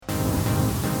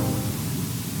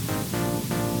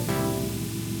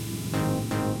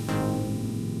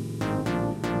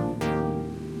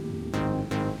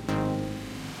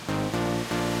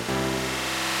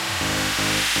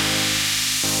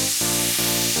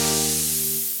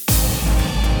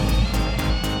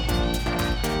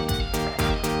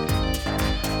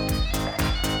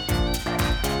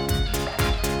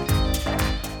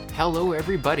Hello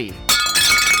everybody!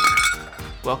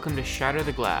 Welcome to Shatter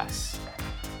the Glass.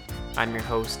 I'm your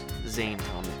host, Zane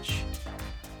Talmadge.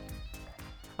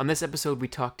 On this episode we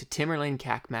talk to Timurlaine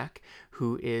Kakmak,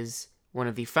 who is one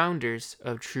of the founders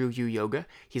of True You Yoga.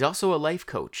 He's also a life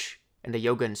coach and a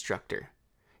yoga instructor.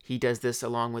 He does this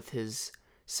along with his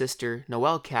sister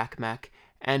Noelle Kakmak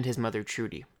and his mother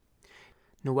Trudy.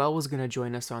 Noelle was going to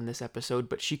join us on this episode,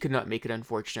 but she could not make it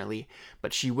unfortunately,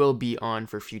 but she will be on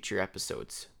for future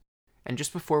episodes. And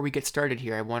just before we get started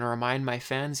here, I want to remind my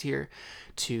fans here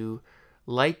to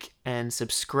like and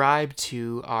subscribe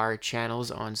to our channels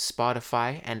on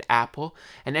Spotify and Apple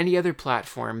and any other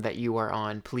platform that you are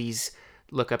on. Please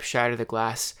look up Shatter the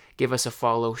Glass, give us a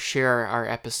follow, share our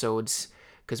episodes,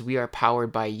 because we are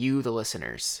powered by you, the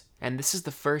listeners. And this is the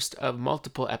first of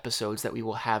multiple episodes that we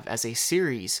will have as a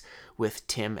series with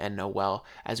Tim and Noelle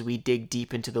as we dig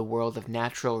deep into the world of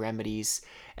natural remedies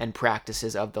and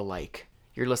practices of the like.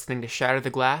 You're listening to Shatter the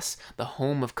Glass, the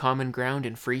home of common ground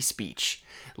and free speech.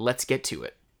 Let's get to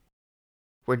it.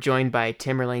 We're joined by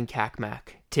Timurlaine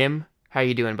Kakmak. Tim, how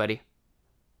you doing, buddy?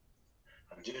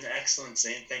 I'm doing excellent,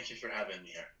 Zane. Thank you for having me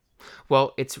here.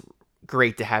 Well, it's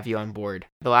great to have you on board.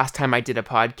 The last time I did a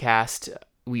podcast,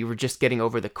 we were just getting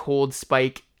over the cold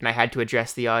spike, and I had to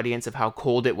address the audience of how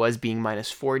cold it was being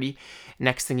minus 40.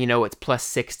 Next thing you know, it's plus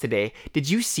 6 today. Did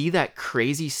you see that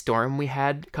crazy storm we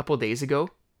had a couple days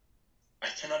ago? I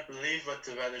cannot believe what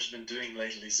the weather's been doing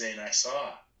lately, Zane. I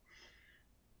saw.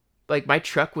 Like, my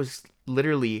truck was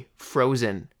literally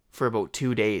frozen for about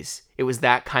 2 days. It was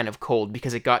that kind of cold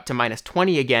because it got to minus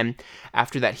 20 again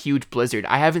after that huge blizzard.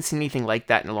 I haven't seen anything like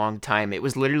that in a long time. It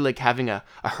was literally like having a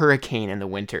hurricane in the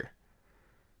winter.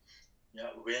 Yeah,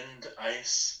 wind,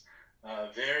 ice,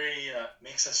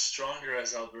 makes us stronger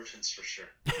as Albertans for sure.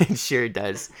 It sure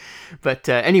does. But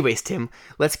anyways, Tim,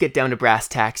 let's get down to brass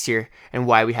tacks here and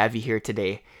why we have you here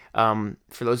today. For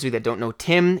those of you that don't know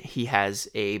Tim, he has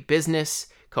a business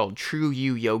called True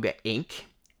You Yoga Inc.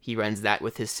 He runs that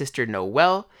with his sister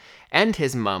Noelle and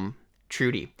his mom,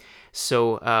 Trudy.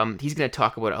 So he's going to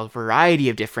talk about a variety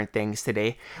of different things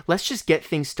today. Let's just get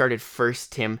things started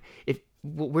first, Tim.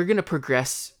 We're going to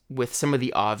progress with some of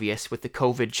the obvious with the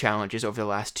COVID challenges over the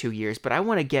last 2 years, but I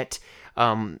want to get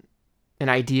an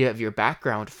idea of your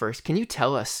background first. Can you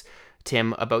tell us,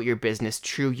 Tim, about your business,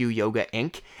 True You Yoga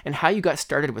Inc., and how you got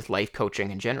started with life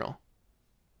coaching in general?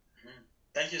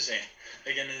 Thank you, Zane.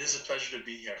 Again, it is a pleasure to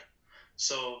be here.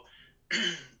 So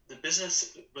the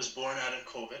business was born out of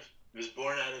COVID. It was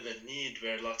born out of a need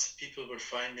where lots of people were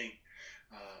finding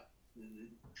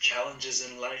challenges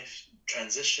in life,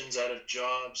 transitions out of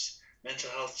jobs,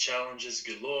 mental health challenges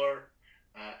galore,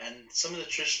 and some of the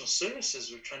traditional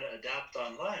services we're trying to adapt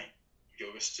online.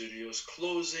 Yoga studios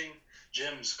closing,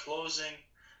 gyms closing,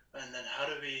 and then how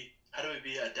do we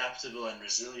be adaptable and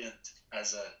resilient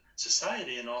as a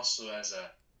society, and also as a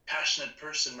passionate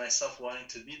person myself, wanting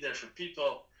to be there for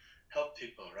people, help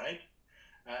people, right?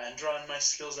 And draw on my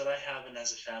skills that I have and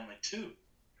as a family too.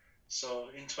 So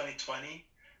in 2020,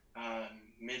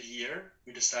 mid-year,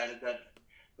 we decided that,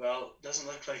 well, it doesn't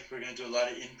look like we're going to do a lot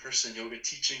of in-person yoga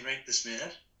teaching right this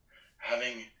minute.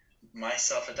 Having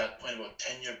myself at that point about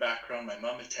 10-year background, my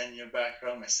mom a 10-year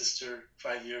background, my sister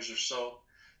 5 years or so,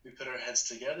 we put our heads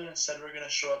together and said we're going to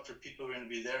show up for people, we're going to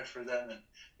be there for them, and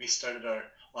we started our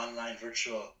online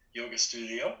virtual yoga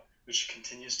studio, which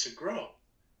continues to grow.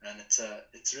 And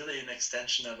it's really an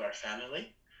extension of our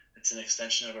family. It's an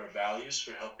extension of our values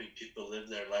for helping people live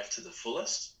their life to the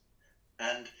fullest.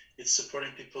 And it's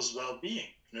supporting people's well-being,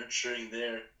 nurturing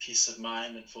their peace of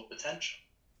mind and full potential.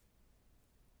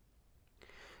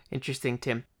 Interesting,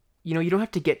 Tim. You don't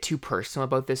have to get too personal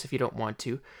about this if you don't want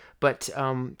to, but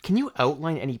can you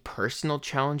outline any personal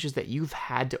challenges that you've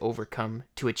had to overcome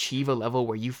to achieve a level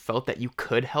where you felt that you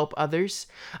could help others?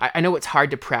 I know it's hard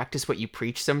to practice what you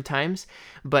preach sometimes,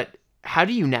 but how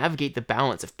do you navigate the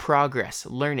balance of progress,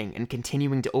 learning, and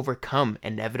continuing to overcome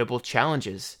inevitable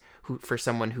challenges for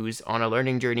someone who's on a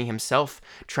learning journey himself,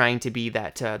 trying to be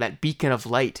that beacon of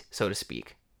light, so to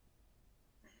speak?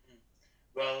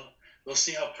 Well, we'll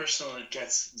see how personal it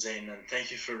gets, Zane, and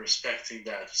thank you for respecting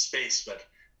that space, but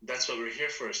that's what we're here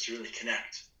for, is to really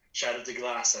connect. Shatter the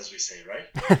glass, as we say,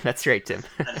 right? That's right, Tim.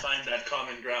 And find that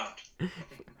common ground.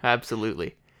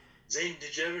 Absolutely. Zane,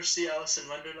 did you ever see Alice in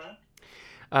Wonderland?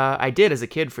 I did as a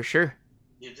kid, for sure.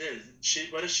 You did?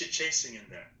 What is she chasing in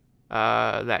there?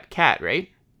 That cat, right?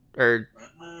 Or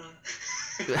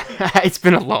it's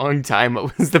been a long time.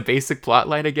 What was the basic plot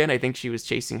line again? I think she was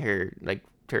chasing her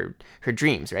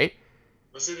dreams, right?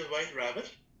 Was it a white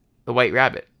rabbit? The white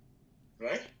rabbit.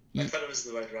 Right? I thought it was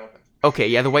the White Rabbit. Okay,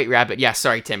 yeah, the White Rabbit. Yeah,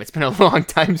 sorry, Tim. It's been a long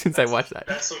time since I watched that.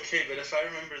 That's okay, but if I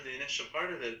remember the initial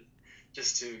part of it,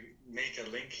 just to make a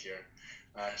link here,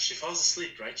 she falls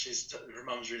asleep, right? Her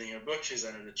mom's reading her book. She's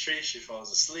under the tree. She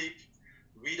falls asleep.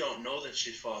 We don't know that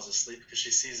she falls asleep because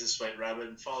she sees this white rabbit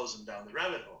and follows him down the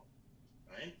rabbit hole,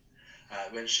 right?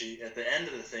 When she, at the end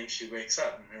of the thing, she wakes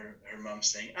up and her mom's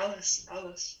saying, Alice,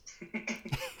 Alice.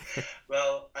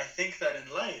 Well, I think that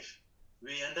in life,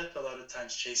 we end up a lot of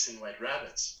times chasing white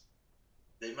rabbits.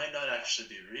 They might not actually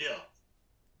be real.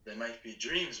 They might be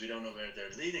dreams. We don't know where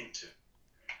they're leading to.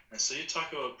 And so you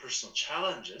talk about personal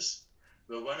challenges.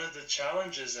 But one of the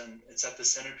challenges, and it's at the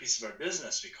centerpiece of our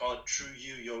business, we call it True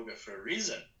You Yoga for a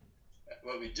reason.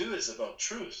 What we do is about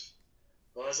truth.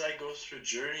 Well, as I go through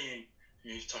journeying,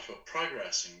 you talk about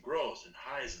progress and growth and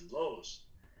highs and lows.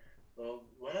 Well,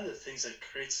 one of the things that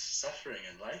creates suffering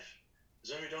in life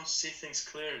is when we don't see things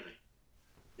clearly.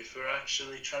 If we're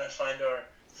actually trying to find our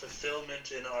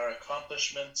fulfillment in our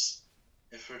accomplishments,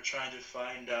 if we're trying to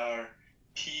find our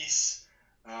peace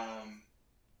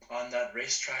on that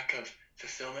racetrack of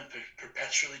fulfillment,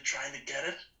 perpetually trying to get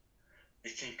it,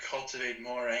 it can cultivate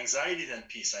more anxiety than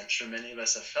peace. I'm sure many of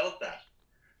us have felt that.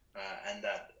 And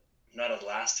that, not a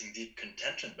lasting deep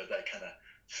contentment, but that kind of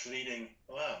fleeting,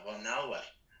 well, now what?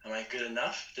 Am I good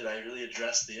enough? Did I really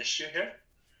address the issue here?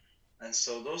 And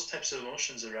so those types of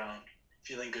emotions around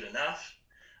feeling good enough,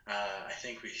 I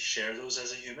think we share those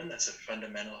as a human. That's a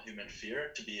fundamental human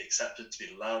fear, to be accepted, to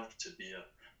be loved, to be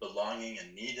belonging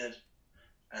and needed.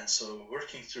 And so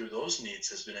working through those needs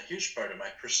has been a huge part of my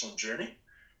personal journey.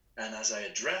 And as I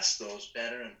address those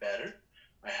better and better,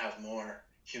 I have more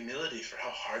humility for how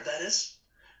hard that is,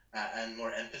 and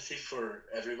more empathy for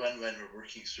everyone when we're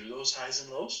working through those highs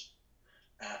and lows,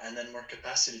 and then more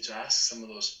capacity to ask some of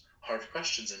those hard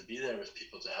questions and be there with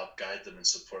people to help guide them and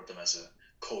support them as a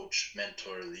coach,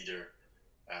 mentor, leader,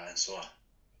 and so on.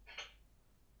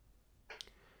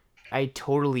 I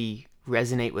totally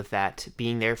resonate with that,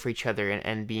 being there for each other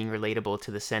and being relatable,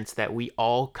 to the sense that we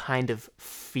all kind of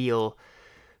feel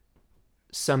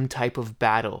some type of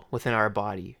battle within our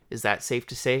body. Is that safe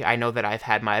to say? I know that I've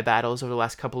had my battles over the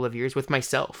last couple of years with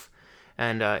myself.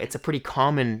 And it's a pretty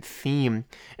common theme,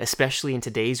 especially in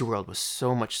today's world with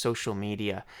so much social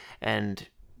media. And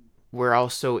we're all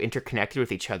so interconnected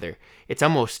with each other. It's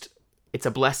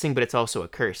a blessing, but it's also a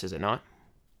curse, is it not?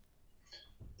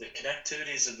 The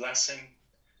connectivity is a blessing.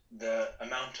 The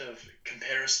amount of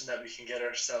comparison that we can get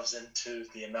ourselves into,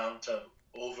 the amount of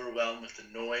overwhelm with the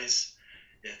noise,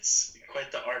 it's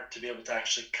quite the art to be able to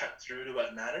actually cut through to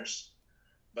what matters.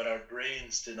 But our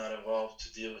brains did not evolve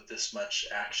to deal with this much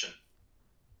action.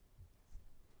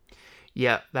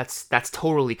 Yeah, that's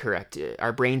totally correct.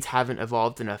 Our brains haven't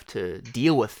evolved enough to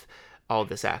deal with all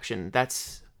this action.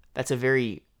 That's a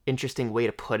very interesting way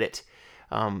to put it.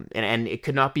 And it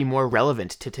could not be more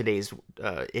relevant to today's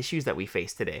issues that we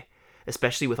face today,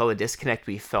 especially with all the disconnect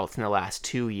we felt in the last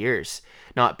 2 years,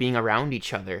 not being around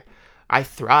each other. I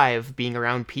thrive being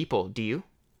around people. Do you?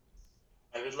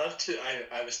 I would love to.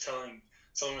 I was telling,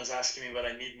 someone was asking me what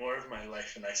I need more of in my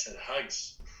life, and I said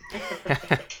hugs.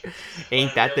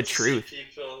 Ain't that the truth?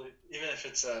 People, even if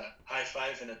it's a high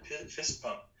five and a fist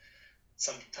pump,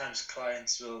 sometimes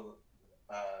clients will,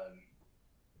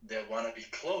 they'll want to be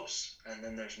close, and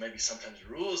then there's maybe sometimes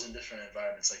rules in different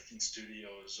environments, like in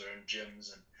studios or in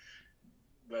gyms, and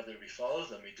whether we follow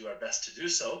them, we do our best to do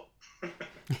so.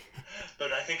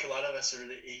 But I think a lot of us are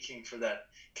really aching for that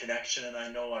connection, and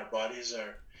I know our bodies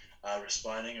are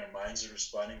responding, our minds are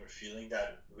responding, we're feeling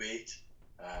that weight.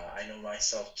 I know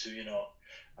myself too,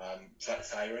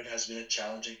 thyroid has been a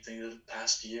challenging thing the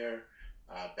past year,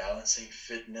 balancing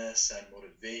fitness and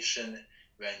motivation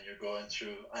when you're going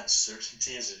through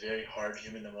uncertainty is a very hard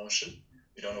human emotion.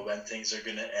 We don't know when things are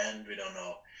going to end. We don't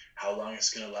know how long it's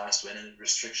going to last, when a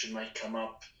restriction might come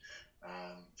up.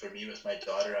 For me, with my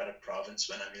daughter out of province,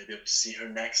 when I'm going to be able to see her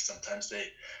next. Sometimes they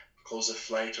close a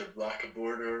flight or block a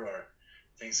border, or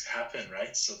things happen,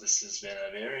 right? So this has been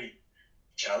a very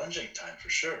challenging time for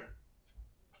sure.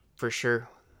 For sure.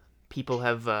 People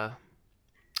have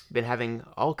been having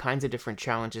all kinds of different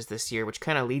challenges this year, which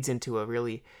kind of leads into a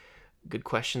really good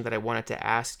question that I wanted to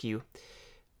ask you.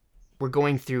 We're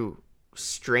going through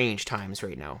strange times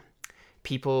right now.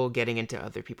 People getting into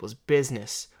other people's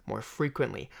business more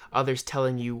frequently, others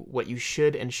telling you what you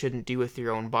should and shouldn't do with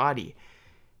your own body.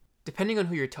 Depending on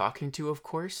who you're talking to, of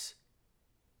course,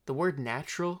 the word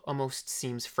natural almost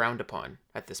seems frowned upon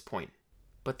at this point.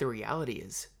 But the reality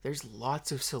is, there's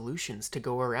lots of solutions to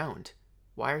go around.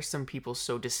 Why are some people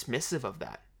so dismissive of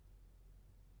that?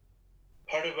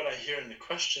 Part of what I hear in the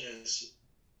question is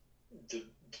the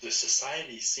the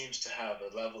society seems to have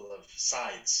a level of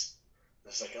sides.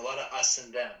 There's like a lot of us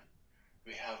and them.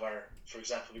 We have our, for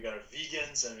example, we got our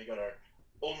vegans and we got our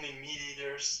only meat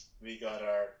eaters. We got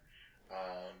our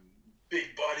um,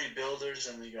 big bodybuilders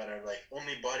and we got our like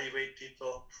only body weight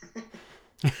people.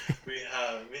 We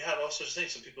have all sorts of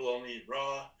things. Some people only eat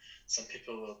raw. Some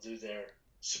people will do their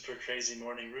super crazy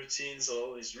morning routines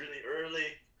always really early.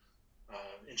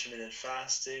 Intermittent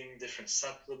fasting, different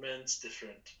supplements,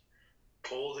 different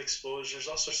cold exposures,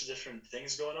 all sorts of different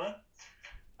things going on.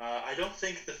 I don't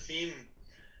think the theme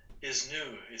is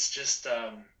new. It's just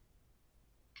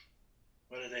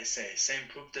what do they say? Same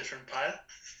poop, different pile.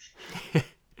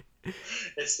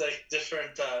 It's like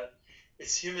different.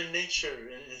 It's human nature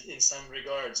in some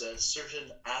regards. A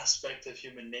certain aspect of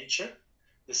human nature.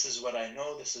 This is what I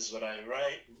know. This is what I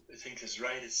think is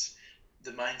right. It's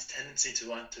the mind's tendency to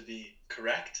want to be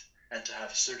correct and to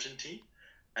have certainty,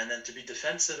 and then to be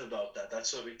defensive about that.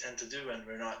 That's what we tend to do when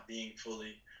we're not being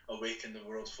fully awake in the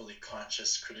world, fully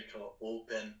conscious, critical,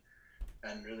 open,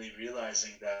 and really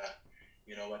realizing that,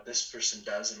 what this person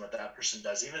does and what that person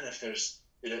does, even if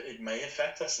it may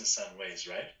affect us in some ways,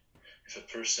 right? If a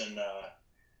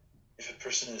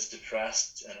person is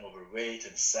depressed and overweight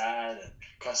and sad and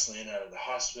constantly in and out of the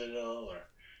hospital, or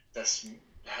that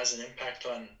has an impact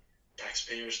on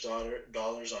taxpayers'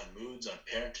 dollars, on moods, on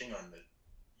parenting,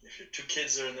 if your two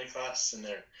kids are in the class and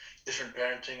they're different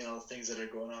parenting and all the things that are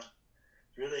going on,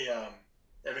 really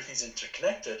everything's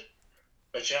interconnected.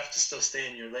 But you have to still stay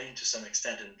in your lane to some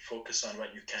extent and focus on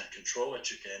what you can control,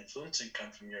 what you can influence, and come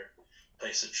from your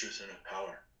place of truth and of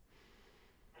power.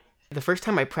 The first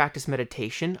time I practiced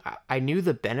meditation, I knew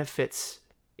the benefits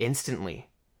instantly.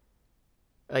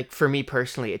 Like for me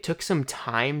personally, it took some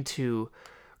time to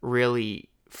really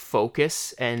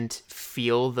focus and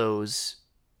feel those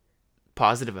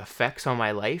positive effects on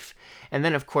my life. And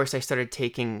then, of course, I started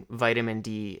taking vitamin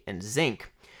D and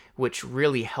zinc, which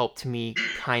really helped me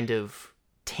kind of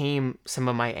tame some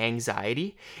of my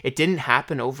anxiety. It didn't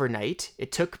happen overnight.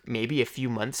 It took maybe a few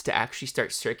months to actually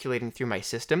start circulating through my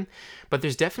system. But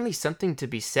there's definitely something to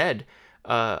be said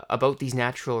about these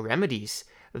natural remedies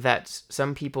that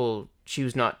some people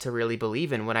choose not to really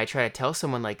believe in. When I try to tell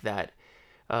someone like that,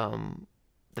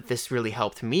 that this really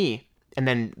helped me, and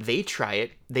then they try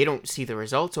it, they don't see the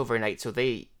results overnight, so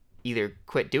they either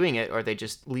quit doing it or they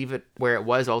just leave it where it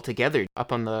was altogether,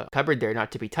 up on the cupboard there,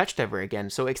 not to be touched ever again.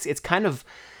 So it's kind of,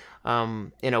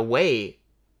 in a way,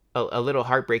 a little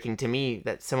heartbreaking to me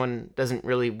that someone doesn't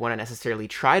really want to necessarily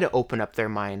try to open up their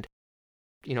mind.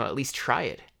 At least try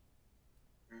it.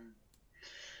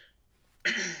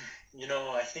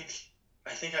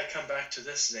 I think I come back to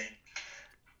this, Zane.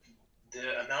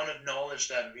 The amount of knowledge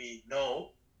that we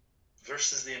know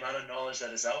versus the amount of knowledge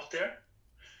that is out there,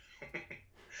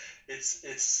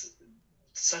 it's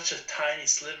such a tiny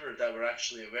sliver that we're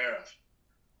actually aware of.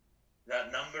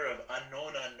 That number of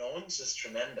unknown unknowns is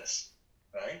tremendous,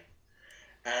 right?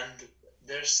 And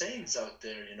there's sayings out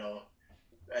there,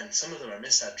 and some of them are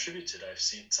misattributed. I've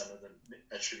seen some of them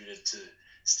attributed to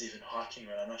Stephen Hawking,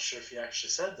 but I'm not sure if he actually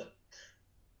said them.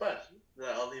 But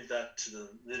I'll leave that to the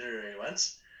literary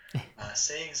ones.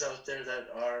 Sayings out there that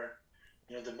are,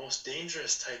 the most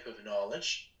dangerous type of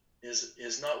knowledge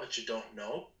is not what you don't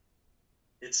know.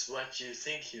 It's what you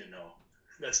think you know.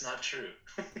 That's not true.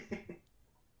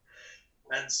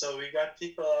 And so we got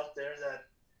people out there that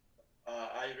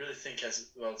I really think it's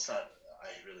not,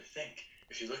 I really think,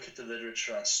 if you look at the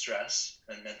literature on stress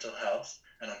and mental health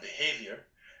and on behavior,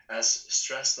 as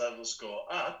stress levels go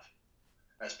up,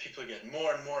 as people get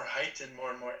more and more heightened,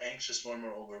 more and more anxious, more and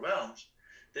more overwhelmed,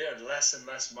 they are less and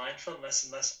less mindful, less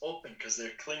and less open, because they're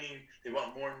clinging, they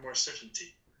want more and more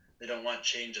certainty. They don't want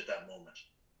change at that moment.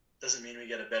 Doesn't mean we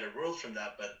get a better world from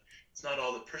that, but it's not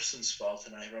all the person's fault.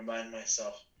 And I remind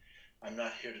myself, I'm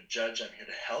not here to judge, I'm here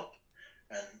to help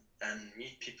and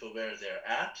meet people where they're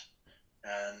at.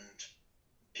 And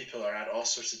people are at all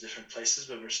sorts of different places,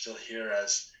 but we're still here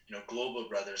as, global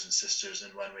brothers and sisters in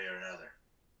one way or another.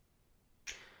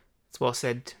 It's well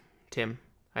said, Tim.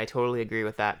 I totally agree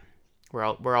with that.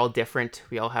 We're all different.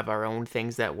 We all have our own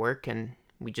things that work, and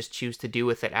we just choose to do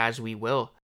with it as we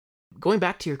will. Going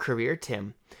back to your career,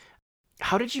 Tim,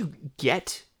 how did you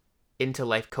get into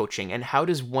life coaching, and how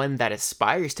does one that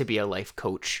aspires to be a life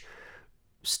coach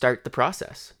start the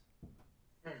process?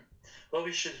 Well,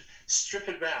 we should strip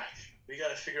it back. We got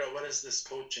to figure out, what is this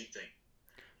coaching thing,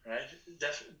 right?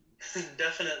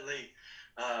 Definitely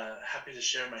happy to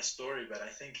share my story, but I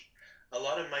think a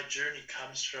lot of my journey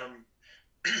comes from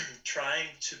trying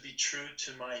to be true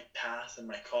to my path and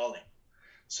my calling.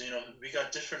 So, we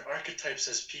got different archetypes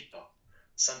as people.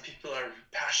 Some people are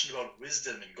passionate about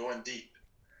wisdom and going deep.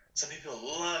 Some people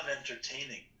love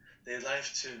entertaining. They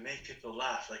like to make people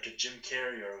laugh, like a Jim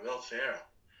Carrey or a Will Ferrell.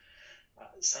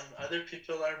 Some other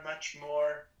people are much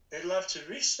more, they love to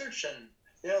research, and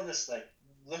they'll just like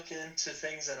look into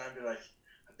things, and I'll be like,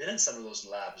 I've been in some of those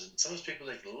labs, and some of those people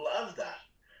like love that.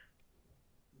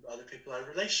 Other people are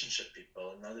relationship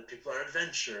people, and other people are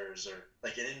adventurers, or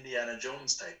like an Indiana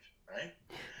Jones type, right?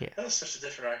 Yeah. Those sorts of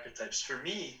different archetypes. For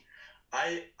me,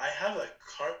 I have a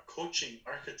coaching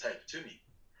archetype to me.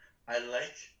 I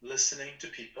like listening to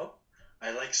people.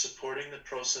 I like supporting the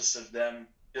process of them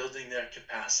building their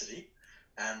capacity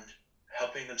and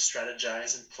helping them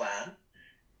strategize and plan.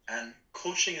 And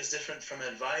coaching is different from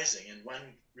advising in one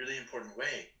really important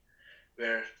way,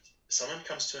 where someone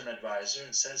comes to an advisor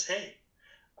and says, hey,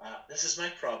 this is my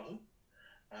problem.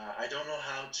 I don't know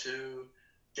how to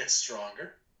get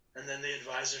stronger. And then the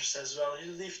advisor says, well,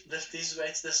 you lift these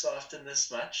weights this often,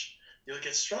 this much, you'll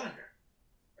get stronger,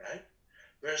 right?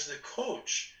 Whereas the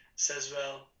coach says,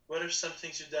 well, what are some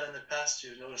things you've done in the past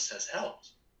you've noticed has helped,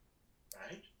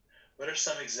 right? What are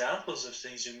some examples of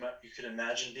things you could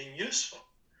imagine being useful?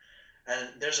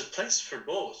 And there's a place for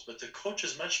both, but the coach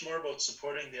is much more about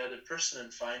supporting the other person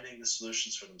and finding the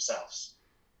solutions for themselves,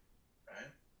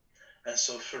 right? And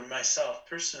so for myself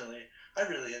personally, I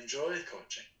really enjoy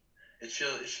coaching. It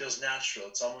feels natural.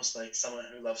 It's almost like someone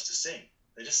who loves to sing.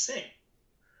 They just sing.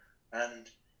 And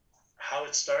how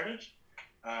it started,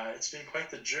 it's been quite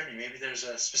the journey. Maybe there's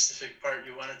a specific part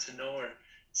you wanted to know, or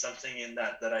something in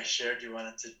that I shared you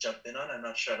wanted to jump in on. I'm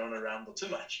not sure. I don't want to ramble too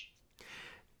much.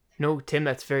 No, Tim,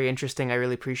 that's very interesting. I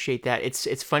really appreciate that.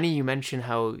 It's funny you mention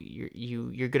how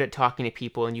you're good at talking to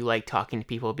people and you like talking to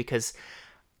people, because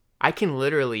I can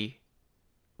literally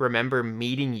remember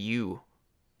meeting you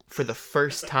for the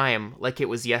first time like it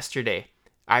was yesterday.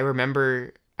 I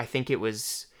remember, I think it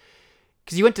was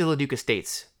because you went to Leduc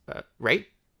Estates, right?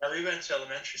 Yeah, we went to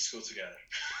elementary school together.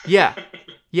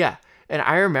 Yeah. And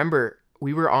I remember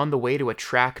we were on the way to a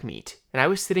track meet, and I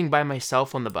was sitting by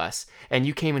myself on the bus, and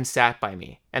you came and sat by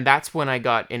me. And that's when I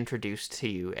got introduced to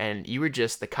you, and you were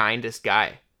just the kindest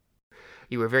guy.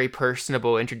 You were very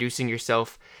personable, introducing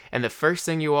yourself, and the first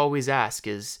thing you always ask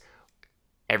is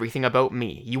everything about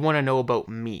me. You want to know about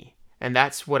me. And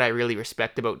that's what I really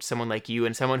respect about someone like you,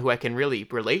 and someone who I can really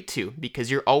relate to,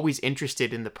 because you're always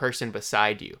interested in the person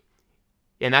beside you.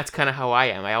 And that's kind of how I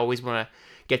am. I always want to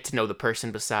get to know the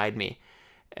person beside me.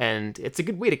 And it's a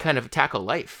good way to kind of tackle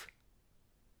life.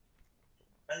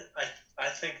 I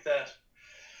think that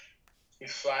you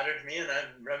flattered me, and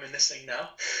I'm reminiscing now.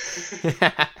 And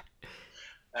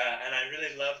I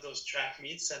really love those track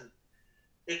meets, and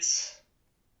it's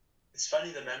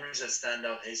funny the memories that stand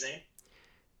out, hey Zane?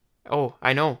 Oh,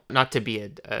 I know, not to be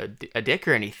a dick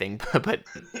or anything, but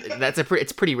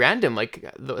it's pretty random. Like,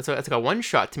 it's like a one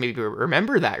shot to maybe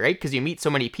remember that, right? Because you meet so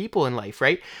many people in life,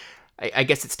 right? I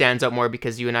guess it stands out more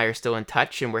because you and I are still in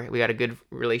touch, and we got a good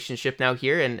relationship now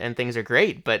here, and things are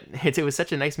great. But it was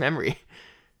such a nice memory.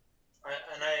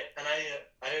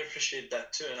 I appreciate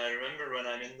that too. And I remember when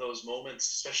I'm in those moments,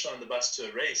 especially on the bus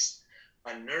to a race,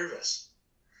 I'm nervous.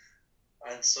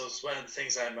 And so it's one of the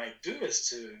things I might do is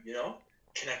to,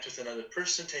 connect with another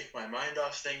person, take my mind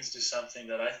off things, do something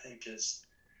that I think it's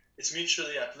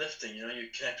mutually uplifting. You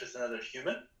connect with another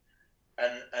human.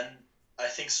 And I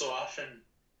think so often,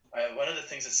 one of the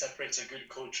things that separates a good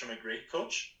coach from a great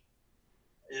coach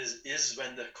is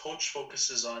when the coach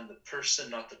focuses on the person,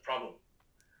 not the problem.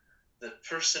 The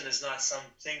person is not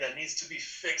something that needs to be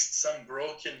fixed, some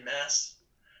broken mess.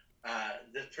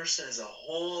 The person is a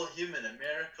whole human, a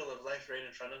miracle of life right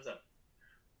in front of them,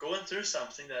 going through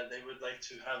something that they would like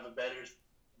to have a better,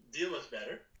 deal with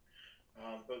better.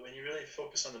 But when you really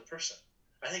focus on the person,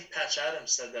 I think Patch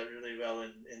Adams said that really well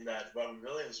in that Robin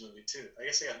Williams movie too. I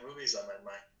guess I got movies on my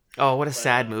mind. Oh, what a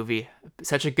sad movie.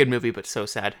 Such a good movie, but so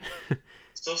sad.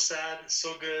 So sad,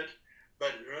 so good.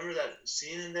 But remember that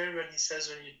scene in there when he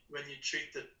says when you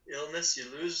treat the illness, you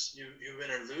lose, you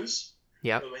win or lose.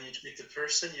 Yeah. But when you treat the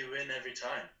person, you win every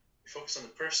time. You focus on the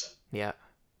person. Yeah.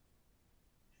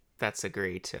 That's a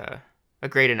great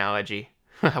analogy.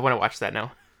 I want to watch that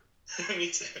now. Me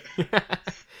too.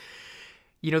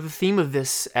 The theme of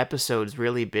this episode's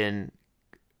really been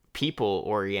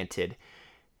people-oriented.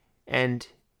 And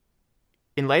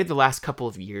in light of the last couple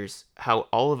of years, how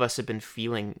all of us have been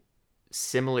feeling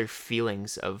similar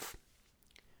feelings of,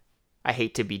 I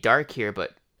hate to be dark here,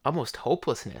 but almost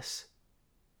hopelessness,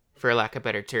 for lack of a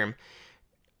better term.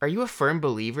 Are you a firm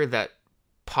believer that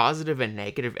positive and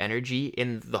negative energy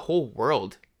in the whole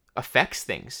world affects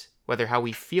things, whether how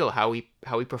we feel, how we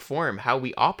perform, how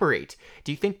we operate?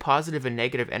 Do you think positive and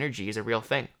negative energy is a real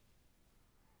thing?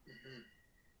 Mm-hmm.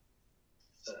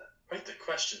 Quite the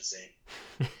questions,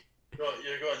 Zane.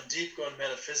 You're going deep, going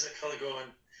metaphysical,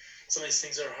 some of these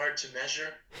things are hard to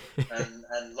measure, and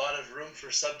a lot of room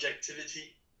for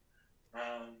subjectivity.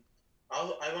 I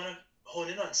want to hone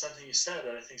in on something you said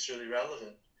that I think is really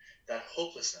relevant, that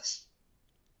hopelessness.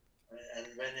 And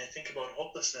when I think about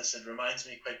hopelessness, it reminds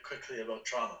me quite quickly about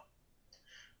trauma.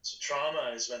 So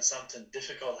trauma is when something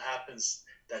difficult happens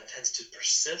that tends to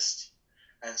persist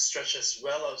and stretch us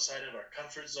well outside of our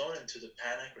comfort zone into the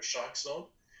panic or shock zone,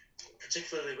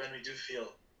 particularly when we do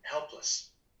feel helpless.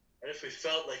 Right? If we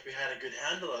felt like we had a good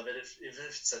handle of it, even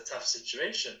if it's a tough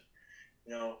situation,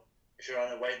 if you're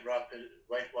on a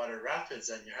whitewater rapids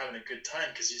and you're having a good time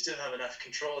because you still have enough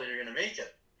control, you're going to make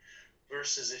it.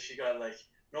 Versus if you got like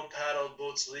no paddle,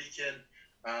 boat's leaking,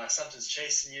 something's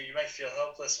chasing you, you might feel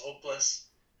helpless, hopeless.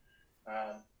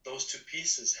 Those two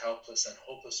pieces, helpless and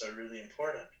hopeless, are really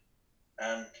important.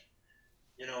 And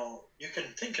you can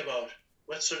think about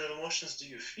what sort of emotions do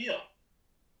you feel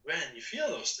when you feel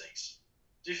those things.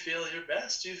 Do you feel your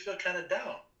best? Do you feel kind of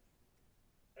down?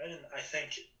 Right? And I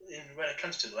think when it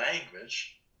comes to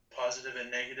language, positive and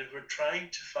negative, we're trying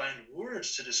to find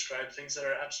words to describe things that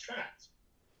are abstract.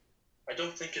 I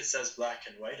don't think it says black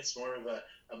and white. It's more of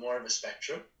a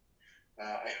spectrum.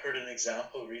 I heard an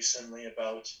example recently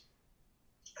about,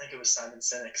 I think it was Simon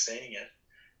Sinek saying it,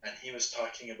 and he was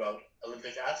talking about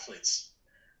Olympic athletes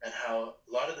and how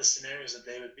a lot of the scenarios that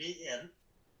they would be in,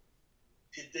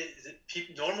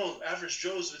 normal average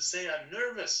Joes would say, I'm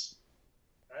nervous,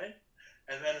 right?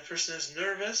 And when a person is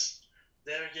nervous,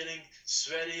 they're getting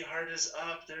sweaty, heart is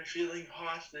up, they're feeling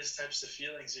hot, these types of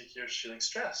feelings, you're feeling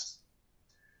stressed.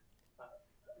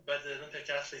 But the Olympic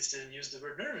athletes didn't use the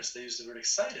word nervous, they used the word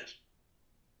excited,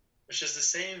 which is the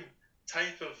same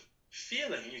type of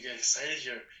feeling. You get excited,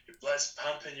 your blood's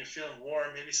pumping, you're feeling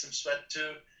warm, maybe some sweat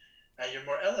too, and you're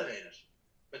more elevated.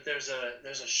 But there's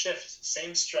a shift,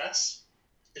 same stress,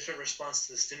 different response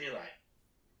to the stimuli.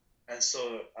 And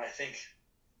so I think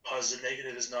positive,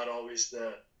 negative is not always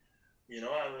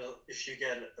if you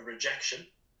get a rejection,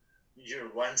 you're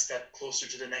one step closer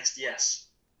to the next yes.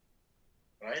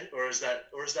 Right? Or is that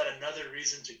another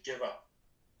reason to give up?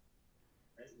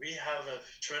 Right? We have a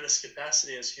tremendous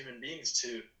capacity as human beings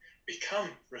to become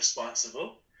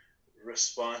responsible,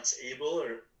 response-able,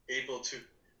 or able to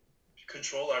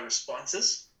control our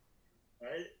responses,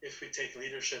 right? If we take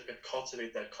leadership and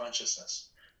cultivate that consciousness.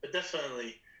 But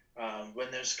definitely,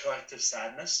 when there's collective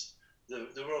sadness,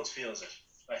 the world feels it.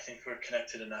 I think we're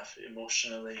connected enough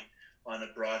emotionally on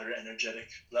a broader energetic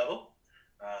level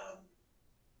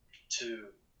to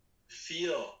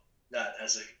feel that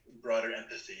as a broader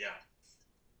empathy,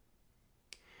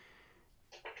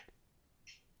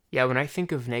 Yeah, when I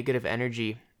think of negative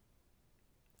energy,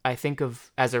 I think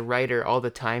of, as a writer, all the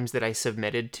times that I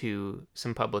submitted to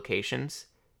some publications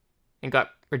and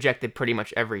got rejected pretty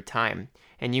much every time.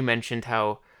 And you mentioned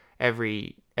how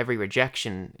every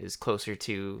rejection is closer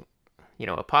to,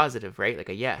 a positive, right? Like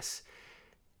a yes.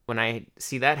 When I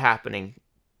see that happening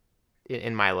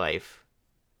in my life,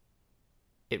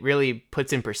 it really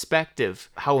puts in perspective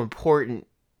how important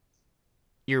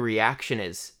your reaction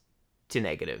is to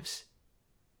negatives.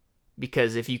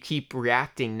 Because if you keep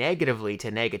reacting negatively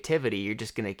to negativity, you're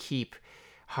just going to keep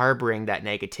harboring that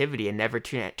negativity and never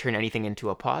turn anything into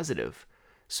a positive.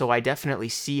 So I definitely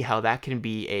see how that can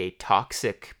be a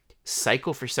toxic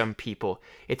cycle for some people.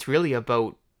 It's really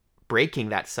about breaking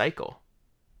that cycle.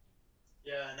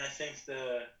 Yeah, and I think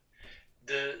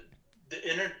the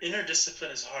inner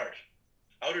discipline is hard.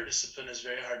 Outer discipline is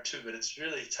very hard too, but it's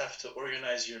really tough to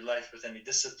organize your life with any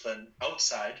discipline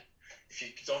outside if you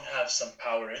don't have some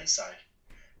power inside.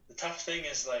 The tough thing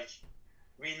is, like,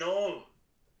 we know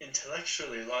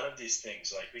intellectually a lot of these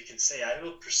things. Like, we can say, I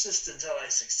will persist until I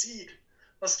succeed.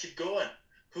 Let's keep going.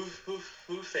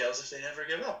 Who fails if they never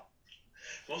give up?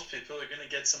 Most people are going to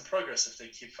get some progress if they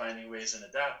keep finding ways and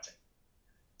adapting.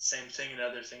 Same thing,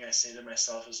 another thing I say to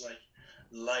myself is like,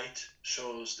 light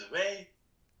shows the way,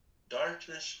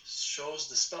 darkness shows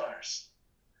the stars.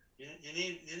 You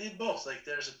need both. Like,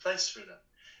 there's a place for them.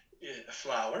 A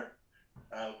flower,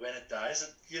 when it dies,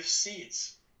 it gives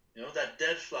seeds. That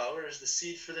dead flower is the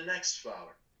seed for the next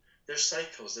flower. There's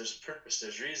cycles, there's purpose,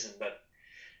 there's reason. But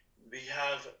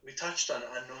we touched on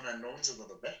unknown unknowns a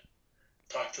little bit.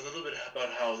 Talked a little bit about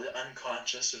how the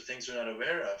unconscious, or things we're not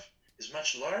aware of, is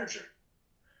much larger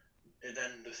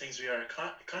than the things we are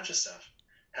conscious of.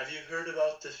 Have you heard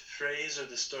about the phrase or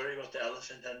the story about the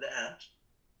elephant and the ant?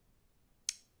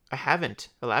 I haven't.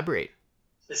 Elaborate.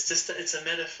 It's a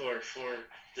metaphor for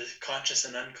the conscious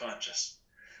and unconscious.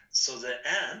 So the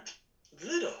ant,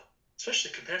 little,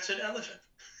 especially compared to an elephant,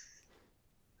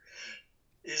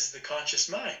 is the conscious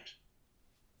mind.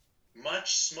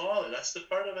 much smaller. That's the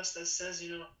part of us that says, I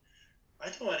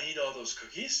don't want to eat all those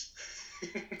cookies.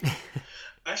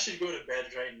 I should go to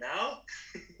bed right now.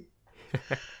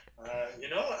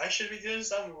 I should be doing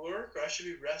some work, or I should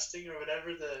be resting, or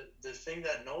whatever the thing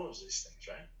that knows these things,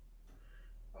 right?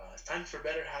 Time for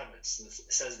better habits,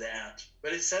 says the ant.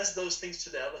 But it says those things to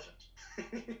the elephant.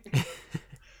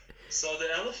 So if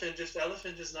the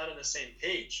elephant is not on the same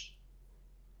page,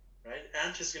 right,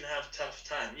 ant is going to have a tough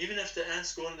time. Even if the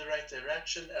ant's going in the right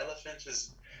direction, the elephant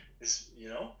is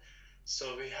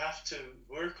so we have to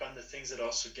work on the things that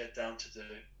also get down to the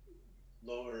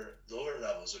lower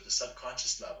levels, or the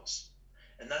subconscious levels.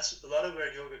 And that's a lot of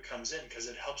where yoga comes in, because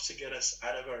it helps to get us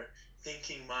out of our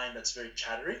thinking mind that's very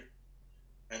chattery.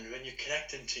 And when you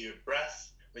connect into your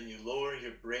breath, when you lower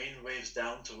your brain waves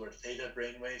down toward theta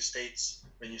brainwave states,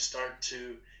 when you start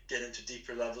to get into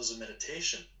deeper levels of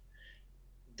meditation,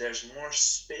 there's more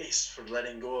space for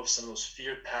letting go of some of those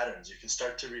fear patterns. You can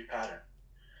start to repattern.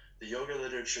 The yoga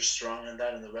literature is strong on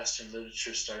that, and the Western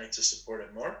literature is starting to support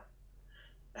it more.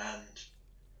 And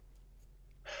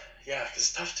yeah, because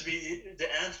it's tough to be the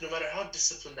ant, no matter how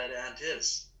disciplined that ant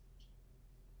is.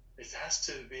 It has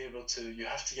to be able to, you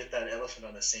have to get that elephant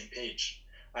on the same page.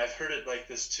 I've heard it like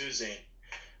this too, Zane,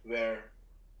 where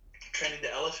training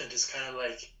the elephant is kind of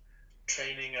like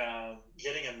training,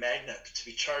 getting a magnet to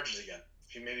be charged again.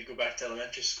 If you maybe go back to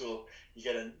elementary school, you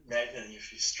get a magnet, and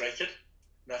if you strike it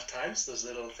enough times, those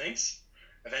little things,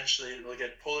 eventually it will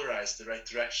get polarized the right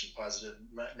direction, positive,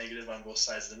 negative on both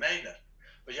sides of the magnet.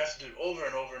 But you have to do it over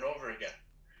and over and over again.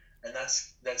 And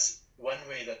that's one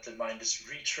way that the mind is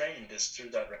retrained, is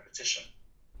through that repetition.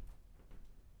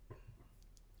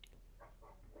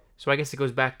 So I guess it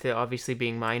goes back to obviously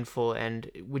being mindful. And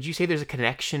would you say there's a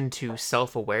connection to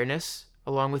self-awareness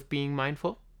along with being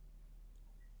mindful?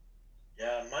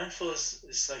 Yeah, mindful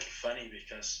is like funny,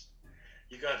 because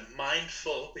you got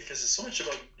mindful because it's so much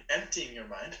about emptying your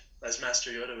mind, as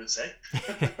Master Yoda would say.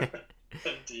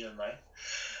 Empty your mind.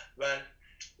 But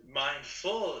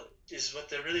mindful is, what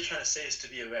they're really trying to say is to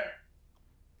be aware,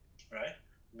 right?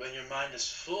 When your mind is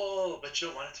full, but you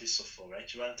don't want it to be so full,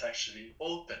 right? You want it to actually be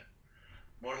open.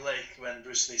 More like when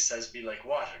Bruce Lee says, be like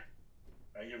water,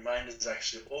 right? Your mind is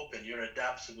actually open. You're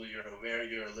adaptable, you're aware,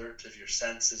 you're alert of your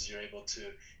senses, you're able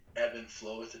to ebb and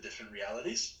flow with the different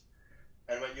realities.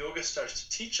 And what yoga starts to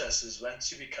teach us is,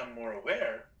 once you become more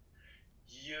aware,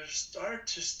 you start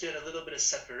to get a little bit of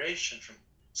separation from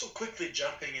so quickly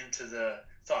jumping into the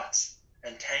thoughts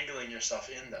and tangling yourself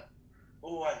in them.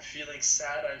 Oh, I'm feeling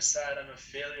sad, I'm a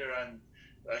failure,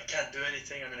 I can't do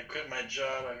anything, I'm going to quit my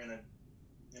job, I'm going to,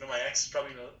 my ex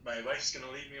probably, my wife's going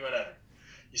to leave me, whatever.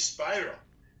 You spiral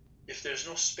if there's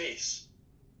no space.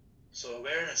 So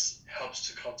awareness helps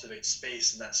to cultivate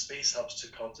space, and that space helps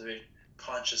to cultivate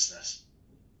consciousness.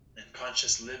 And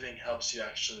conscious living helps you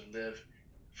actually live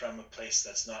from a place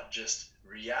that's not just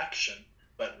reaction,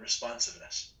 but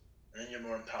responsiveness. And then you're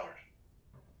more empowered.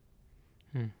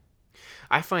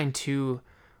 I find too,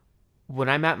 when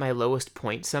I'm at my lowest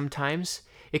point sometimes,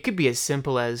 it could be as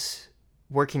simple as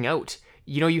working out.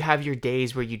 You have your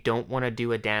days where you don't want to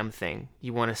do a damn thing.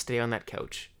 You want to stay on that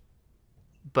couch.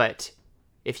 But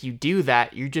if you do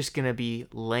that, you're just going to be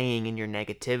laying in your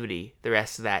negativity the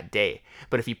rest of that day.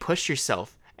 But if you push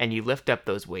yourself and you lift up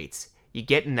those weights, you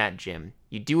get in that gym,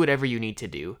 you do whatever you need to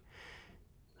do,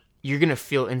 you're going to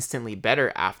feel instantly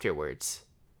better afterwards.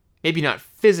 Maybe not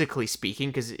physically speaking,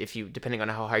 because depending on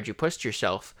how hard you pushed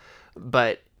yourself,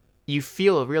 but you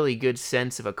feel a really good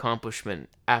sense of accomplishment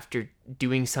after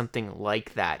doing something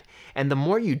like that. And the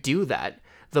more you do that,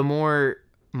 the more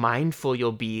mindful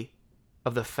you'll be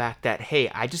of the fact that, hey,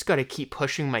 I just got to keep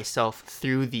pushing myself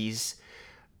through these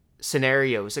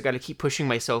scenarios. I got to keep pushing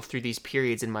myself through these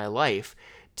periods in my life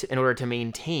in order to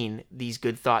maintain these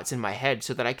good thoughts in my head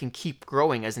so that I can keep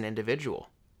growing as an individual.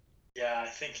 Yeah, I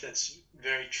think that's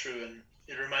very true. And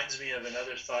it reminds me of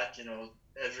another thought,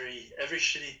 every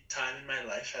shitty time in my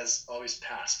life has always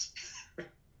passed.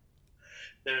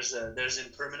 There's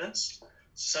impermanence.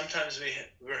 Sometimes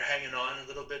we're hanging on a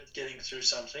little bit, getting through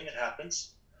something. It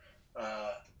happens.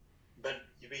 But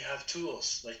we have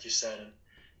tools, like you said, and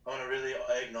I want to really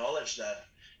acknowledge that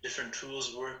different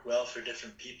tools work well for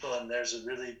different people, and there's a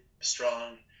really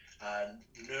strong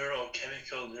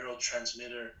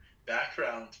neurotransmitter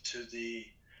background to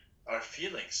our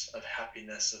feelings of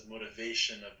happiness, of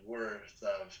motivation, of worth,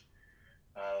 of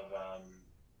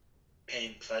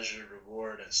pain, pleasure,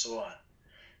 reward, and so on.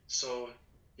 So,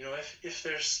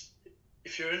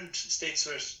 if you're in states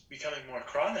where it's becoming more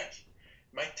chronic,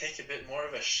 it might take a bit more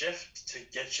of a shift to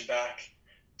get you back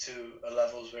to a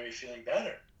levels where you're feeling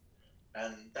better.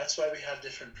 And that's why we have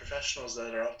different professionals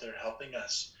that are out there helping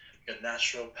us We got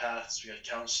naturopaths, we got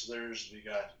counselors, we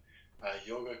got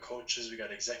yoga coaches, we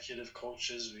got executive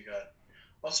coaches, we got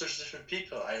all sorts of different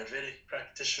people, Ayurvedic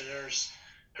practitioners,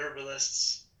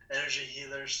 herbalists, energy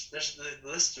healers. The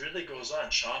list really goes on,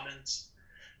 shamans.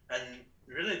 And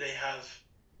really they have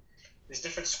these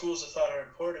different schools of thought are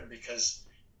important because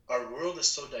our world is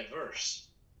so diverse.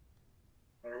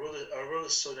 Our world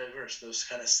is so diverse. Those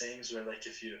kind of sayings where, like,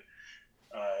 if you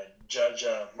judge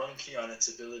a monkey on its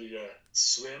ability to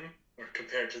swim or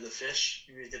compare it to the fish,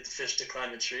 you get the fish to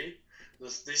climb a tree.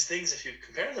 These things, if you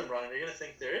compare them wrong, they're going to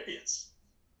think they're idiots,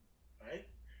 right?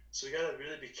 So we got to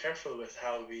really be careful with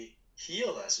how we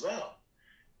heal as well.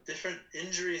 Different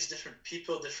injuries, different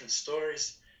people, different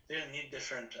stories, they're going to need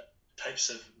different types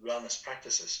of wellness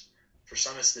practices. For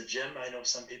some, it's the gym. I know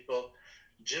some people,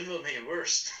 gym will make it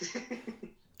worse. I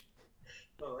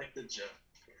don't like the gym.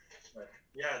 But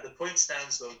yeah, the point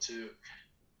stands though to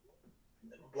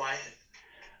why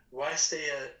stay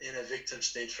in a victim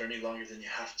state for any longer than you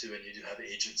have to when you do have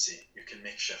agency? You can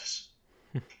make shifts.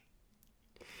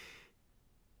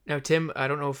 Now, Tim, I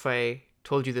don't know if I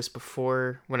told you this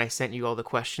before when I sent you all the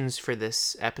questions for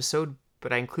this episode,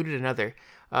 but I included another.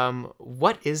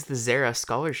 What is the Zara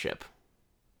Scholarship?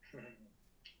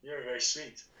 You're very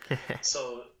sweet.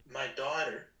 So my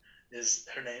daughter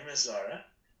her name is Zara,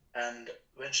 and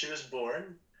when she was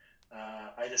born,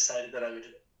 I decided that I would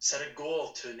set a goal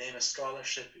to name a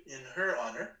scholarship in her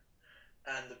honor.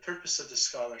 And the purpose of the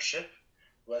scholarship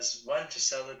was, one, to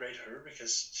celebrate her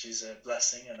because she's a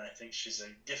blessing and I think she's a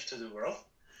gift to the world.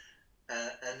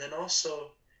 And then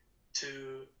also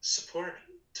to support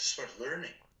learning,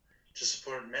 to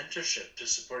support mentorship, to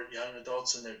support young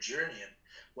adults in their journey. And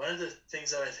one of the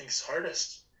things that I think is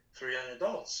hardest for young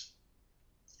adults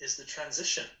is the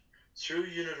transition through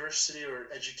university or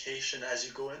education as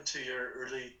you go into your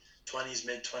early 20s,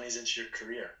 mid-20s, into your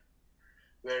career,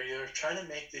 where you're trying to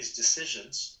make these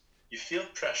decisions, you feel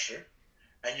pressure,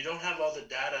 and you don't have all the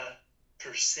data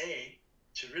per se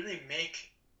to really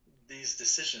make these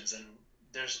decisions. And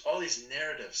there's all these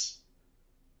narratives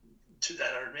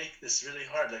that are make this really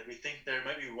hard. Like, we think there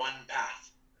might be one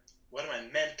path. What am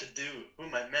I meant to do? Who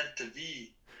am I meant to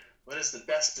be? What is the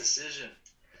best decision?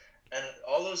 And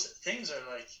all those things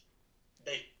are like,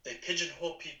 they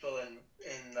pigeonhole people,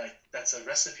 and like, that's a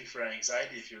recipe for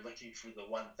anxiety if you're looking for the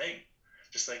one thing.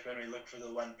 Just like when we look for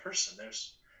the one person,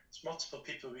 there's multiple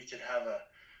people. We could have a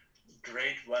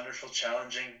great, wonderful,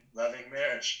 challenging, loving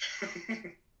marriage,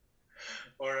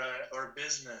 or a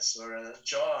business, or a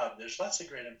job. There's lots of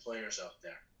great employers out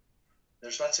there.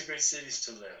 There's lots of great cities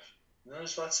to live. And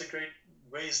there's lots of great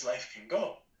ways life can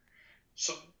go.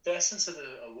 So the essence of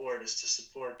the award is to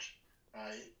support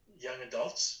young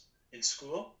adults in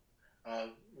school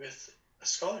with a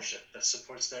scholarship that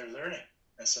supports their learning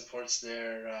and supports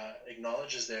their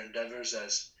acknowledges their endeavors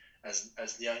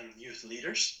as young youth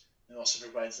leaders, and also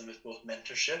provides them with both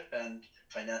mentorship and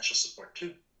financial support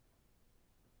too.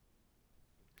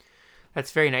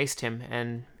 That's very nice, Tim,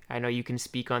 and I know you can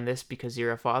speak on this because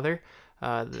you're a father.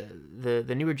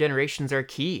 The newer generations are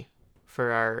key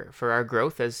for our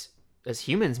growth as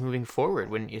humans moving forward,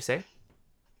 wouldn't you say?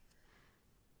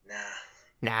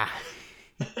 Nah.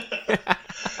 Yeah,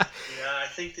 I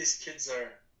think these kids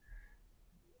are.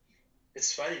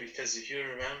 It's funny because if you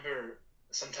remember,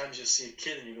 sometimes you'll see a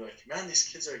kid and you're like, man, these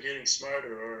kids are getting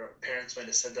smarter, or our parents might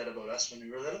have said that about us when we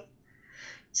were little.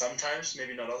 Sometimes,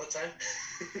 maybe not all the time.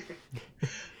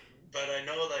 But I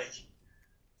know, like,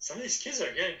 some of these kids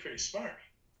are getting pretty smart.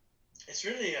 It's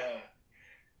really,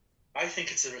 I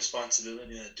think it's a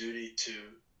responsibility and a duty to,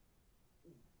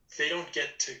 they don't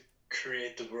get to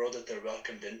create the world that they're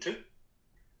welcomed into.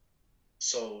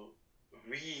 So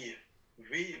we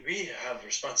have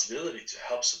responsibility to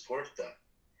help support them.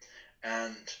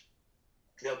 And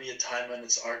there'll be a time when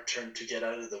it's our turn to get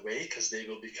out of the way because they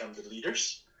will become the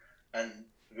leaders. And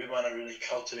we want to really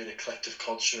cultivate a collective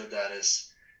culture that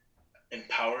is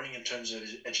empowering in terms of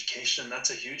education.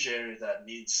 That's a huge area that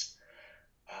needs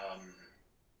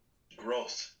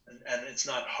growth. And it's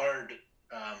not hard.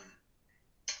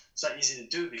 It's not easy to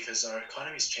do because our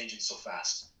economy is changing so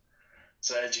fast.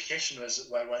 So education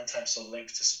was at one time so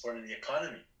linked to supporting the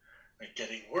economy, like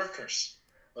getting workers.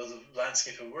 Well, the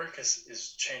landscape of work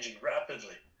is changing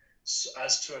rapidly, so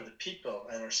as to are the people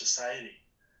and our society.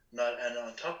 And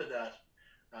on top of that,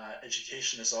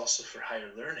 education is also for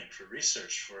higher learning, for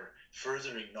research, for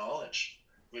furthering knowledge,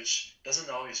 which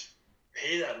doesn't always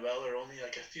pay that well, or only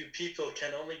like a few people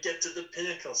can only get to the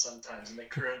pinnacle sometimes. In the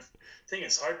current thing,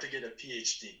 it's hard to get a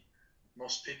PhD.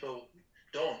 Most people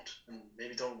don't, and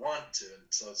maybe don't want to. And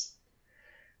so it's,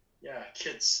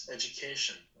 kids,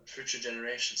 education, future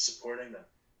generations, supporting them.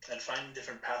 and finding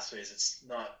different pathways. It's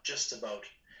not just about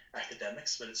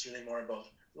academics, but it's really more about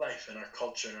life and our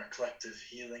culture and our collective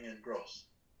healing and growth.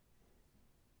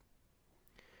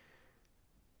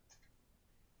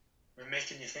 We're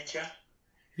making you think, yeah?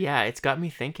 Yeah, it's got me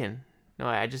thinking. No,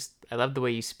 I love the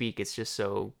way you speak. It's just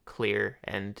so clear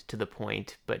and to the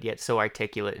point, but yet so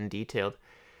articulate and detailed.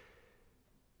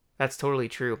 That's totally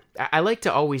true. I like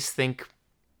to always think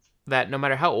that no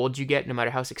matter how old you get, no matter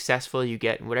how successful you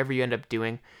get, and whatever you end up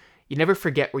doing, you never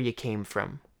forget where you came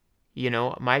from. You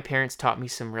know, my parents taught me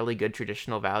some really good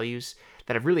traditional values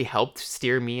that have really helped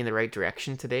steer me in the right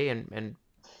direction today and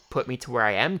put me to where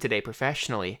I am today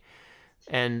professionally.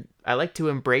 And I like to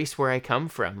embrace where I come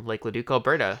from, like Leduc,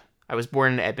 Alberta. I was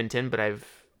born in Edmonton, but I've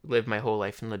lived my whole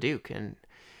life in Leduc, and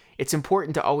it's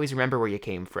important to always remember where you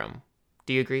came from.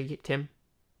 Do you agree, Tim?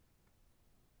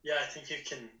 Yeah, I think you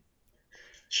can.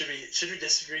 Should we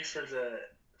disagree for the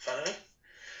fun of it?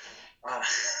 Uh,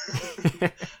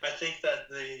 I think that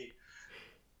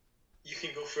you can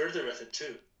go further with it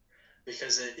too,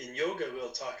 because in yoga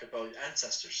we'll talk about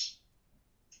ancestors.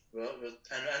 Well,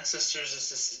 and ancestors is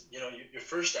this, your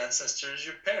first ancestor is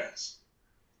your parents,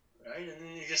 right? And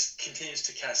then it just continues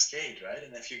to cascade, right?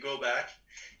 And if you go back,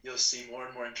 you'll see more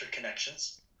and more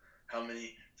interconnections. How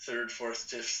many third, fourth,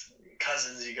 fifth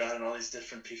cousins you got, and all these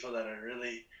different people that are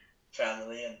really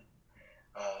family. And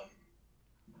um,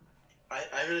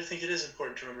 I really think it is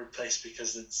important to remember place,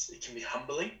 because it can be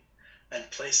humbling,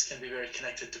 and place can be very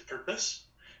connected to purpose.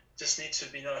 Just need to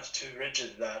be not too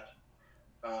rigid that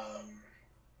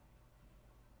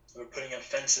we're putting up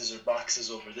fences or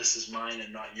boxes over this is mine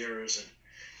and not yours, and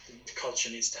the culture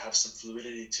needs to have some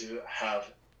fluidity to have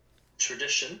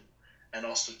tradition and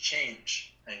also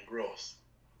change and growth.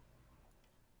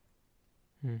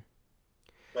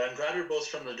 But I'm glad we're both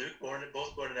from Leduc,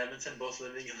 both born in Edmonton, both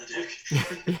living in Leduc.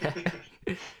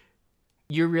 Yeah.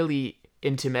 You're really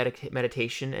into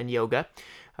meditation and yoga.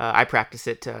 I practice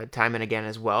it time and again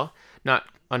as well.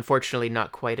 Unfortunately,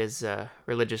 not quite as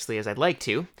religiously as I'd like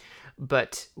to.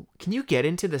 But can you get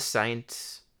into the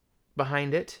science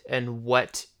behind it and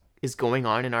what is going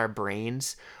on in our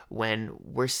brains when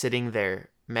we're sitting there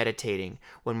meditating,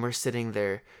 when we're sitting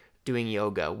there doing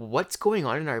yoga? What's going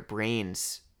on in our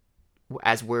brains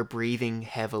as we're breathing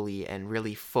heavily and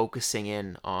really focusing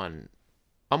in on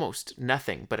almost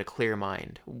nothing but a clear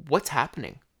mind? What's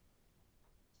happening?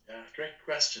 Yeah, great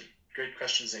question. Great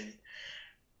question, Zane.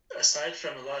 Aside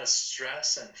from a lot of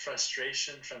stress and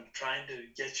frustration from trying to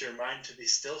get your mind to be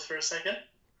still for a second,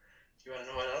 do you want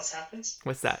to know what else happens?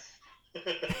 What's that?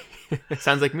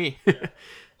 Sounds like me.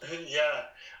 Yeah,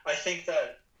 I think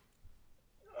that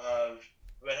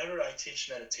whenever I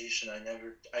teach meditation,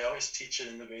 I always teach it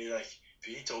in the way like, if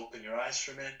you need to open your eyes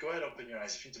for a minute, go ahead, open your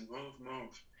eyes. If you need to move,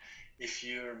 move. If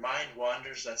your mind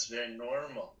wanders, that's very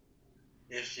normal.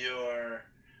 If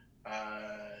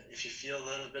if you feel a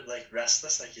little bit like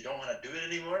restless, like you don't want to do it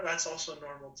anymore, that's also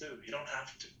normal too. You don't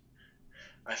have to.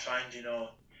 I find,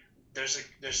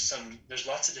 there's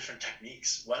lots of different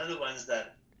techniques. One of the ones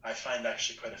that I find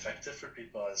actually quite effective for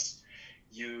people is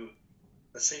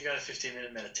let's say you got a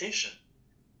 15-minute meditation.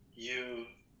 You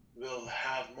will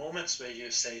have moments where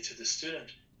you say to the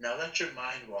student, now let your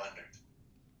mind wander.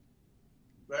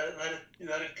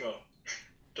 Let it go.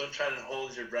 Don't try to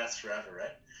hold your breath forever,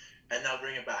 right? And now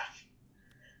bring it back.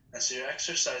 And so you're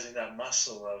exercising that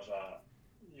muscle of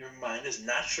your mind is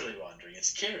naturally wandering.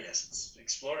 It's curious. It's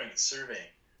exploring. It's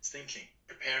surveying. It's thinking,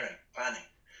 preparing, planning,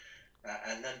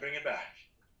 and then bring it back.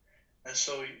 And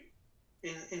so,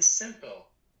 in simple,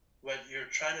 what you're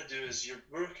trying to do is you're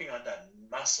working on that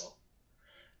muscle.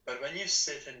 But when you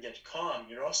sit and get calm,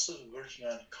 you're also working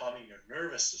on calming your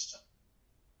nervous system,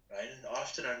 right? And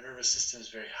often our nervous system is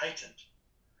very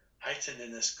heightened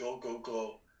in this go, go,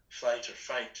 go, flight or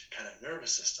fight kind of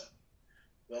nervous system.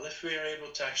 Well, if we are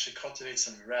able to actually cultivate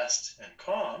some rest and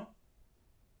calm,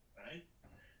 right,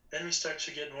 then we start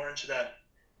to get more into that.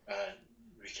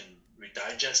 We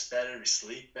digest better, we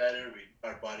sleep better,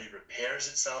 our body repairs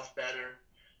itself better.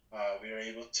 We are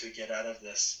able to get out of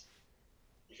this.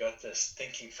 You got this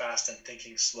thinking fast and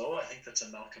thinking slow. I think that's a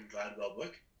Malcolm Gladwell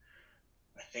book.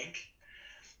 I think.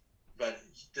 But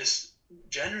this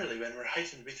generally, when we're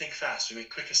heightened, we think fast. We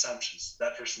make quick assumptions.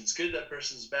 That person's good. That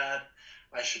person's bad.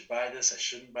 I should buy this. I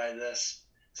shouldn't buy this.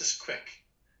 This is quick.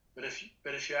 But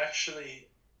if you actually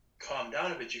calm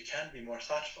down a bit, you can be more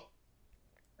thoughtful.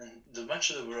 And much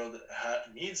of the world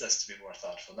needs us to be more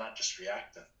thoughtful, not just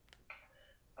reactive.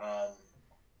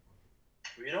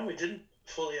 We didn't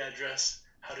fully address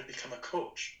how to become a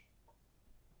coach.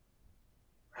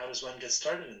 How does one get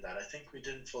started in that? I think we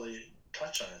didn't fully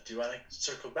touch on it. Do you want to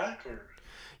circle back or?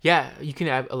 Yeah, you can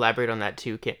elaborate on that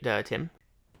too, Tim.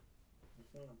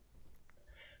 Mhm.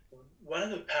 One of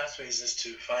the pathways is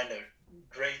to find a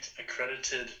great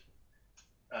accredited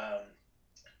um,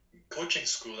 coaching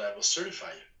school that will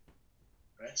certify you,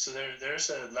 right? So there's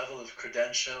a level of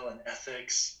credential and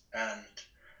ethics and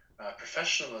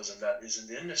professionalism that is in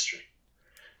the industry.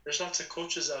 There's lots of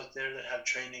coaches out there that have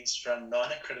trainings from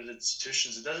non-accredited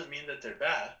institutions. It doesn't mean that they're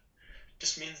bad, it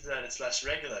just means that it's less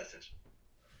regulated.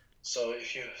 So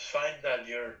if you find that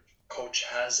your coach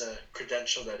has a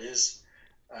credential that is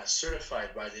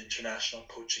certified by the International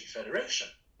Coaching Federation,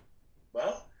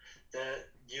 well,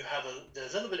 you have a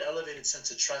little bit elevated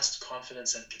sense of trust,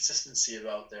 confidence, and consistency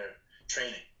about their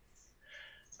training.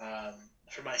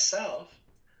 For myself,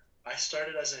 I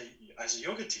started as a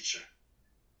yoga teacher.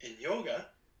 In yoga,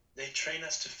 they train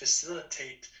us to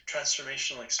facilitate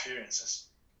transformational experiences.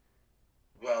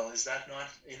 Well, is that not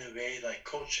in a way like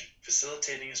coaching?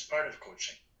 Facilitating is part of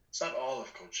coaching. It's not all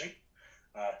of coaching.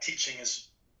 Teaching is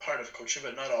part of coaching,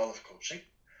 but not all of coaching.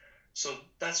 So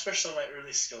that's where some of my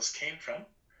early skills came from.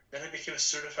 Then I became a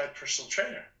certified personal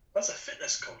trainer. That's a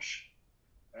fitness coach,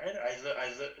 right?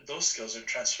 Those skills are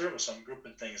transferable, so I'm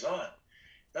grouping things on.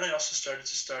 Then I also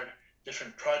started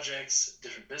different projects,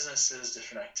 different businesses,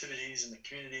 different activities in the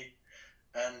community,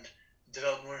 and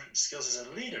develop more skills as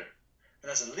a leader.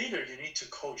 And as a leader, you need to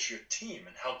coach your team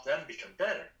and help them become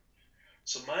better.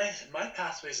 So my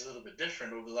pathway is a little bit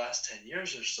different. Over the last 10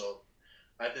 years or so,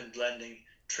 I've been blending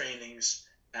trainings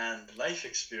and life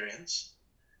experience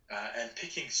and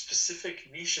picking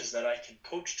specific niches that I can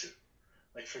coach to.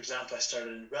 Like, for example, I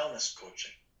started in wellness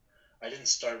coaching. I didn't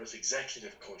start with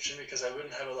executive coaching because I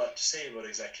wouldn't have a lot to say about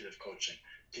executive coaching.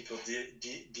 People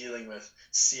dealing with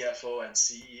CFO and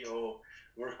CEO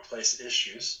workplace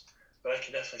issues, but I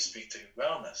can definitely speak to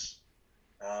wellness.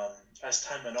 As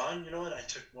time went on, and I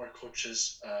took more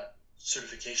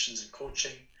certifications in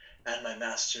coaching and my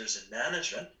master's in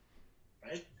management,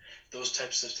 right? Those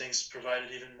types of things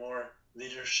provided even more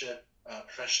leadership,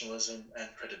 professionalism, and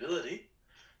credibility.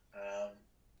 Um,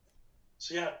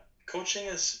 so yeah, coaching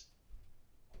is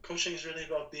really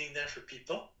about being there for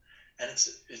people, and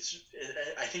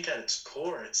I think at its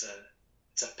core it's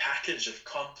a package of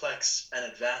complex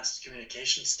and advanced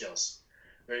communication skills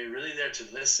where you're really there to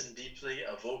listen deeply,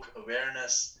 evoke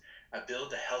awareness,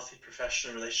 build a healthy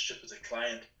professional relationship with a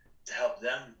client to help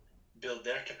them build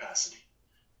their capacity.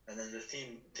 And then the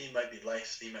theme might be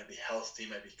life, theme might be health, theme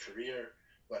might be career,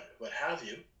 what have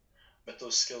you, but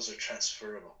those skills are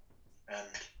transferable. And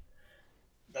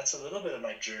that's a little bit of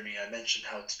my journey. I mentioned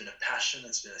how it's been a passion,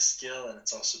 it's been a skill, and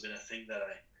it's also been a thing that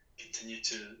I continue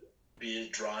to be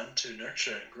drawn to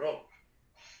nurture and grow.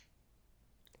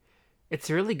 It's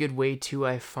a really good way too,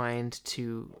 I find,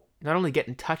 to not only get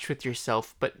in touch with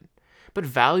yourself, but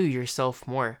value yourself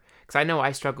more. Because I know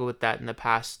I struggled with that in the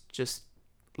past, just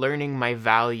learning my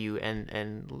value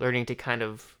and learning to kind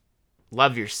of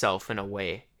love yourself in a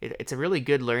way. It's a really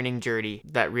good learning journey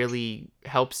that really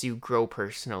helps you grow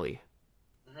personally.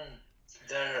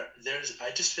 Mm-hmm.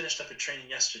 I just finished up a training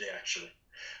yesterday, actually.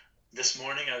 This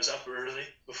morning I was up early,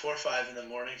 before 5 in the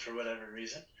morning for whatever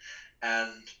reason,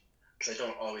 and because I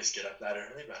don't always get up that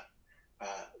early, but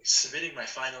submitting my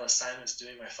final assignments,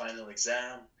 doing my final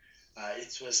exam.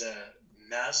 It was a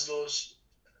Maslow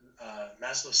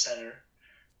Center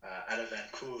out of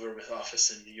Vancouver with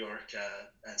office in New York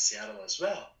and Seattle as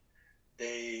well.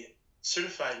 They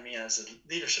certified me as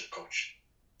a leadership coach,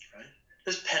 right?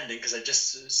 It's pending because I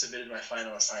just submitted my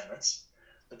final assignments,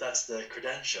 but that's the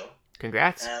credential.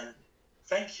 Congrats. And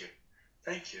thank you.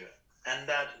 And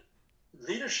that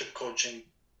leadership coaching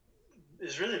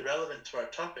is really relevant to our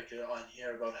topic on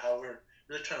here about how we're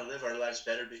really trying to live our lives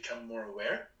better, become more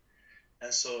aware.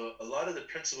 And so a lot of the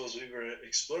principles we were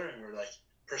exploring were like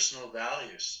personal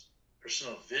values,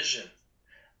 personal vision,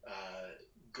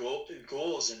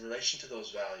 goals in relation to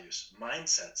those values,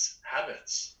 mindsets,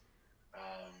 habits.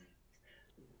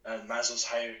 Maslow's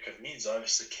hierarchy of needs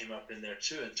obviously came up in there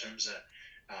too, in terms of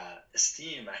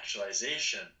esteem,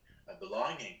 actualization,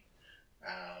 belonging,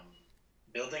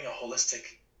 building a holistic,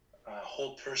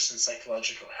 whole person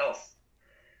psychological health.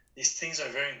 These things are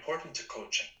very important to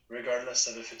coaching, regardless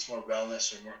of if it's more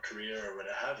wellness or more career or what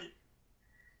have you.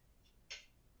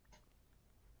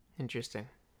 Interesting.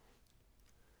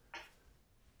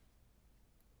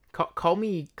 Call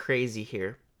me crazy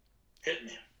here. Hit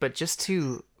me. But just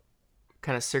to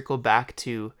kind of circle back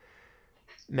to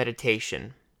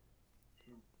meditation,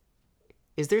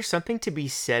 is there something to be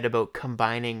said about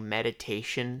combining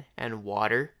meditation and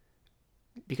water?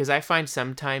 Because I find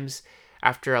sometimes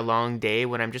after a long day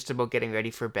when I'm just about getting ready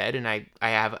for bed, and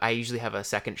I usually have a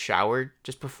second shower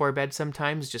just before bed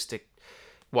sometimes, just to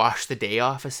wash the day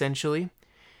off, essentially.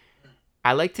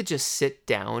 I like to just sit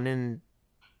down in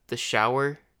the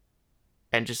shower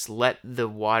and just let the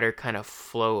water kind of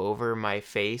flow over my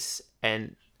face,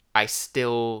 and I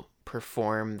still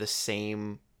perform the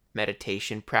same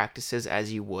meditation practices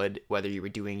as you would whether you were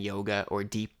doing yoga or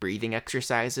deep breathing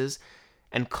exercises,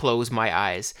 and close my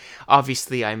eyes.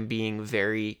 Obviously, I'm being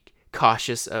very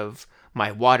cautious of my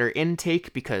water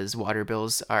intake because water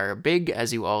bills are big,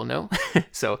 as you all know.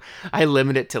 So I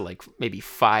limit it to like maybe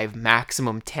 5,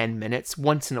 maximum 10 minutes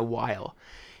once in a while.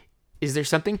 Is there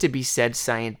something to be said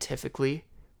scientifically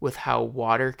with how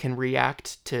water can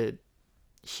react to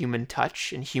human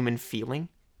touch and human feeling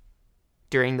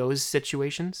during those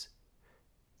situations?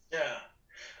 Yeah,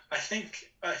 I think.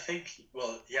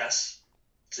 Well, yes,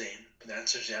 Zane. The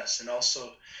answer is yes, and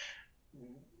also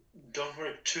don't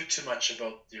worry too much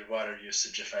about your water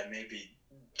usage. If I may be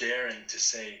daring to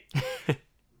say,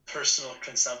 personal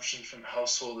consumption from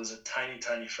household is a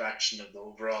tiny fraction of the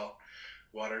overall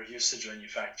water usage when you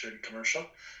factor in commercial.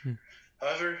 Hmm.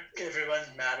 However, everyone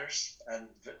matters, and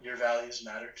your values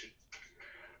matter too.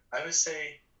 I would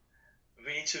say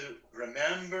we need to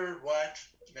remember what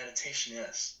meditation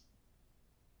is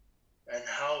and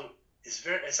how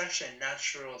it's actually a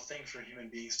natural thing for human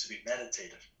beings to be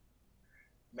meditative.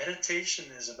 Meditation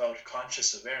is about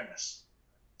conscious awareness.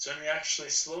 So when we actually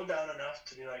slow down enough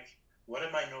to be like, what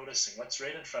am I noticing? What's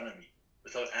right in front of me?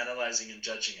 Without analyzing and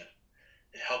judging it.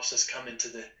 It helps us come into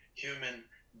the human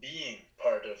being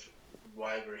part of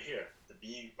why we're here, the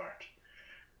being part.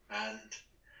 And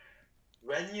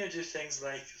when you do things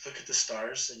like look at the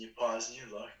stars and you pause and you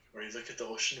look, or you look at the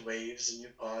ocean waves and you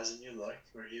pause and you look,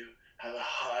 or you have a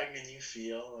hug and you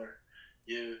feel, or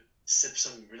you sip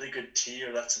some really good tea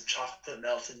or let some chocolate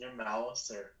melt in your mouth,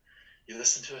 or you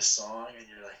listen to a song and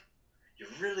you're like, you're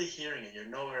really hearing it, you're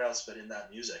nowhere else but in that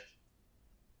music,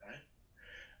 right?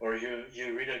 Or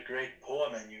you read a great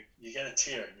poem and you get a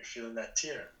tear and you're feeling that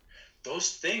tear.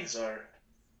 Those things are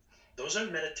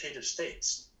meditative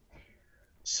states.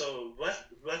 So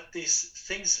what these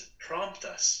things prompt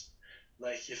us,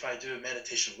 like if I do a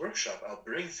meditation workshop, I'll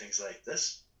bring things like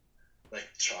this, like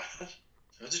chocolate.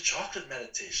 I'll do chocolate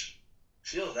meditation.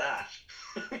 Feel that.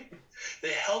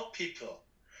 They help people.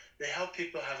 They help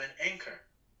people have an anchor.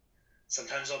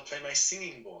 Sometimes I'll play my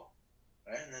singing bowl,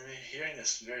 right? And then we're hearing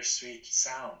this very sweet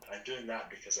sound. I'm doing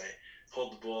that because I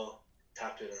hold the bowl,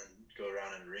 tap it, and go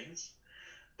around in rings.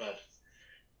 But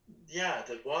yeah,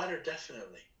 the water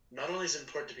definitely. Not only is it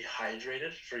important to be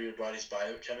hydrated for your body's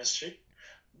biochemistry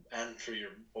and for your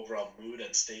overall mood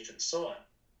and state and so on,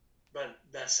 but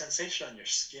that sensation on your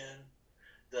skin,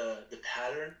 the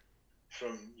pattern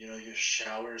from your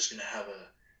shower is going to have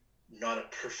a not a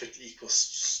perfect equal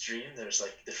stream. There's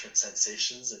like different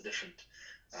sensations and different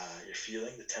you're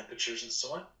feeling the temperatures and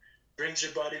so on. Brings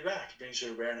your body back, brings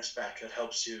your awareness back. That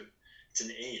helps you. It's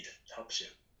an aid. It helps you.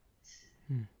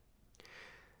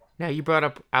 Now, you brought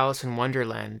up Alice in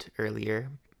Wonderland earlier,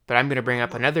 but I'm going to bring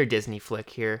up another Disney flick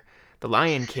here, The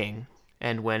Lion King,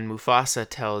 and when Mufasa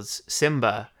tells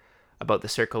Simba about the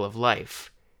circle of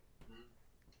life.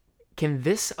 Can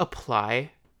this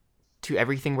apply to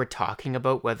everything we're talking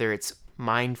about, whether it's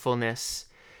mindfulness,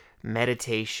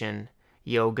 meditation,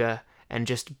 yoga, and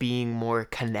just being more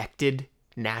connected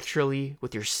naturally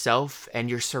with yourself and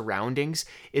your surroundings?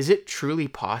 Is it truly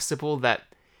possible that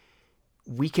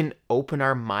we can open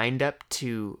our mind up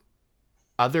to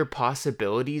other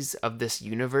possibilities of this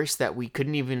universe that we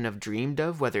couldn't even have dreamed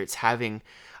of, whether it's having,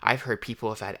 I've heard people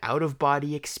have had out of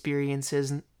body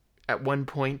experiences at one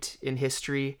point in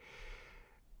history.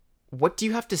 What do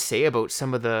you have to say about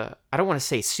some of the, I don't want to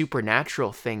say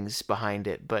supernatural things behind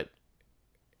it, but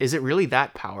is it really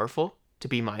that powerful to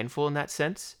be mindful in that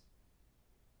sense?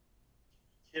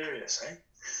 Curious,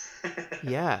 eh?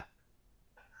 Yeah.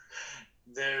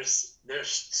 There's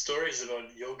stories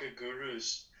about yoga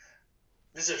gurus.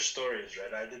 These are stories,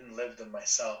 right? I didn't live them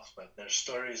myself, but there's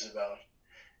stories about,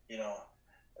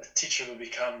 a teacher will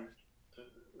become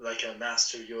like a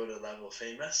master Yoda level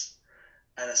famous,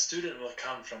 and a student will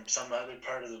come from some other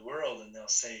part of the world, and they'll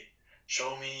say,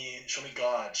 show me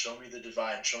God, show me the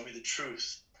divine, show me the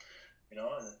truth, and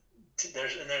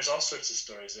there's all sorts of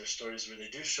stories. There's stories where they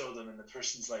do show them and the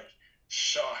person's like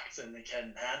shocked and they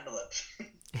can't handle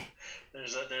it.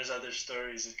 There's other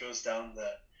stories. It goes down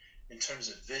in terms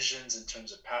of visions, in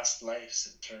terms of past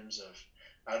lives, in terms of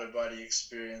out of body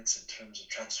experience, in terms of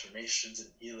transformations and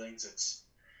healings.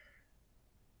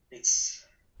 It's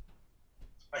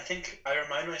I think I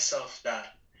remind myself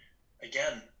that,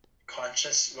 again,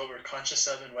 what we're conscious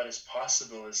of and what is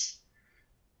possible is,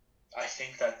 I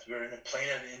think that we're in a plane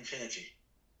of infinity.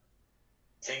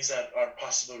 Things that are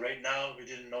possible right now, we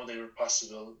didn't know they were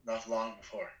possible not long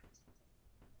before.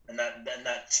 And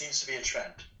that seems to be a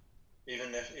trend.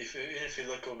 Even if you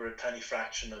look over a tiny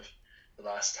fraction of the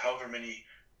last however many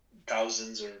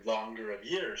thousands or longer of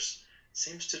years,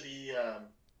 seems to be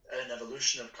an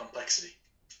evolution of complexity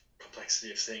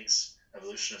of things,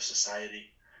 evolution of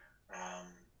society.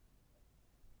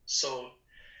 So,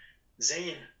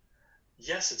 Zane,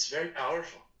 yes, it's very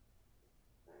powerful.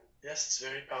 Yes, it's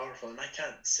very powerful. And I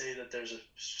can't say that there's a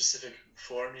specific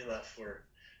formula for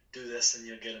do this and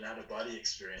you'll get an out-of-body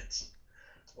experience.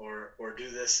 Or do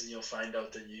this and you'll find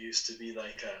out that you used to be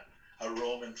like a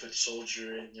Roman foot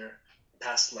soldier in your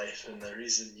past life, and the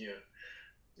reason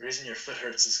your foot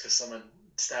hurts is because someone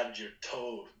stabbed your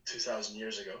toe 2,000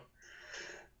 years ago.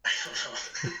 I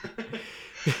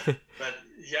don't know. But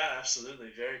yeah, absolutely,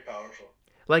 very powerful.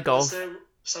 Like all. Was there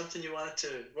something you wanted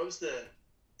to?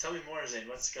 Tell me more, Zane.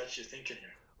 What's got you thinking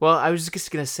here? Well, I was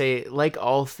just gonna say, like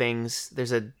all things,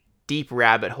 there's a deep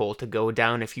rabbit hole to go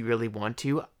down if you really want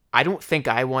to. I don't think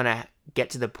I want to get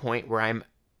to the point where I'm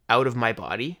out of my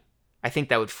body. I think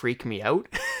that would freak me out.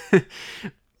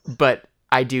 But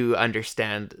I do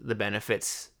understand the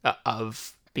benefits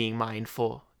of being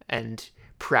mindful and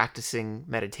practicing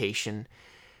meditation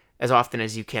as often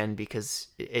as you can, because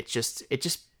it just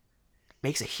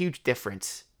makes a huge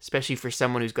difference, especially for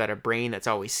someone who's got a brain that's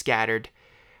always scattered.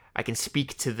 I can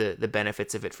speak to the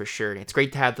benefits of it for sure. And it's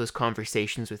great to have those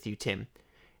conversations with you, Tim,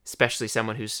 especially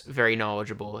someone who's very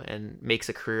knowledgeable and makes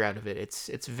a career out of it.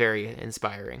 It's very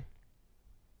inspiring.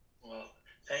 Well,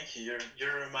 thank you.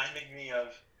 You're reminding me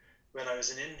of when I was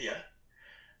in India.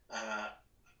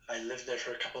 I lived there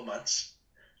for a couple months.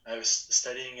 I was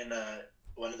studying in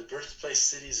one of the birthplace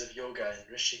cities of yoga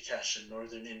in Rishikesh in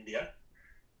northern India,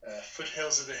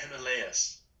 foothills of the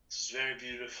Himalayas. This is very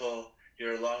beautiful.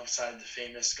 You're alongside the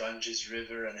famous Ganges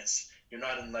River, and you're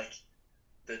not in like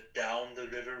down the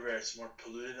river where it's more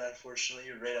polluted, unfortunately.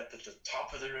 You're right up at the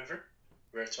top of the river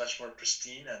where it's much more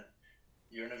pristine, and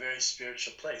you're in a very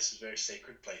spiritual place, a very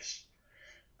sacred place.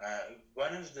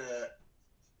 One of the,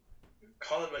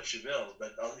 call it what you will,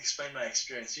 but I'll explain my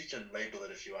experience. You can label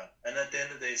it if you want. And at the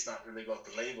end of the day, it's not really about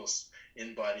the labels,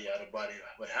 in body, out of body,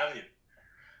 what have you.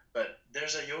 But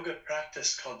there's a yoga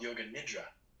practice called Yoga Nidra.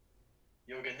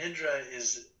 Yoga Nidra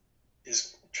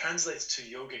translates to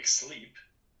yogic sleep,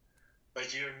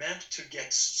 but you're meant to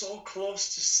get so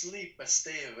close to sleep but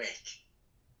stay awake.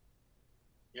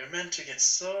 You're meant to get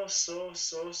so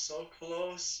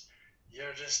close.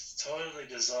 You're just totally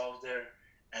dissolved there,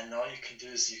 and all you can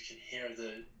do is you can hear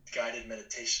the guided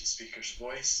meditation speaker's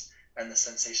voice and the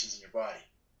sensations in your body.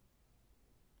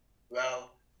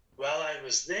 Well, while I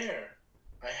was there,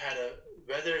 I had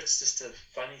whether it's just a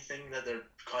funny thing that their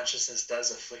consciousness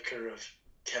does, a flicker of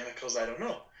chemicals, I don't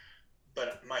know.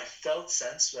 But my felt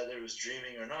sense, whether it was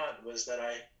dreaming or not, was that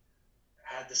I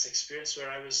had this experience where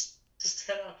I was just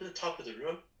kind of up at the top of the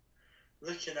room,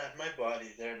 looking at my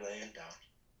body there laying down.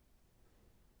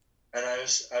 And I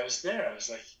was there. I was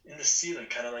like in the ceiling,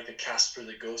 kind of like a Casper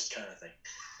the Ghost kind of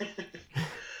thing.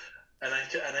 and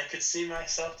I could see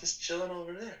myself just chilling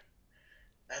over there.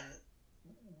 And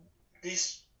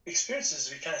these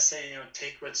experiences, we kind of say,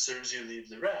 take what serves you, leave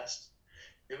the rest.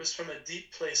 It was from a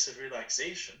deep place of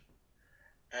relaxation.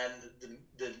 And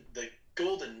the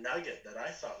golden nugget that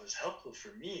I thought was helpful for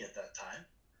me at that time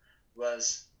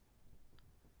was,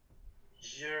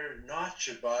 you're not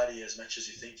your body as much as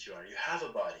you think you are. You have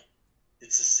a body.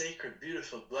 It's a sacred,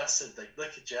 beautiful, blessed, like,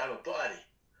 look at you, have a body.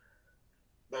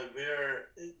 But we're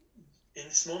in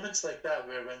moments like that,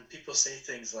 where when people say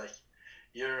things like,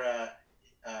 you're a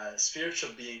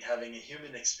spiritual being having a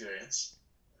human experience,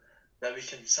 that we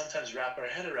can sometimes wrap our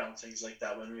head around things like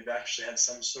that when we've actually had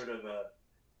some sort of a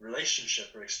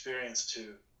relationship or experience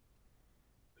to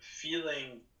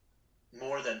feeling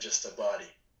more than just a body,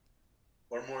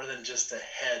 or more than just a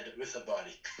head with a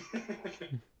body.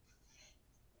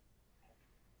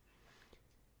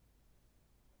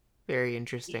 Very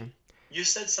interesting. You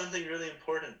said something really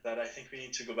important that I think we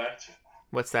need to go back to.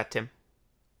 What's that, Tim?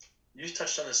 You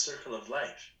touched on the circle of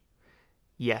life.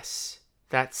 Yes,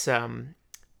 that's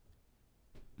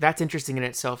interesting in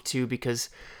itself too, because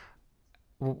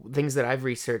things that I've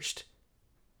researched,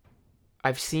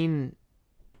 I've seen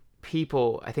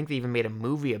people, I think they even made a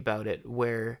movie about it,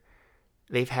 where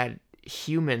they've had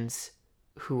humans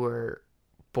who were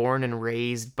born and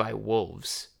raised by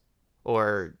wolves,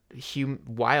 or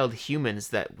wild humans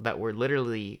that were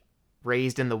literally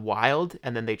raised in the wild,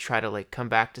 and then they try to like come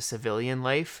back to civilian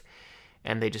life,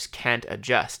 and they just can't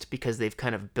adjust because they've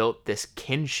kind of built this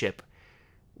kinship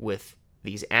with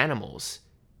these animals.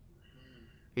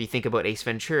 You think about Ace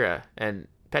Ventura, and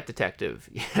Pet Detective,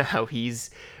 how he's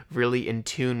really in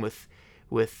tune with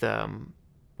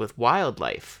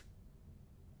wildlife.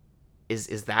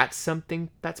 Is that something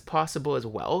that's possible as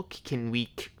well? Can we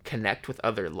connect with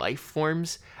other life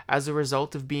forms as a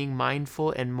result of being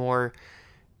mindful and more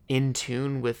in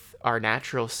tune with our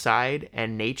natural side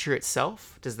and nature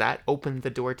itself? Does that open the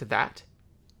door to that?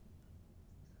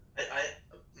 I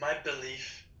my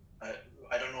belief,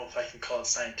 I don't know if I can call it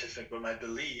scientific, but my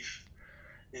belief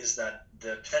is that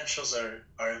the potentials are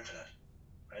infinite.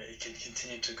 Right? It can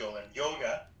continue to go. And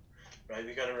yoga, right?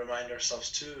 We got to remind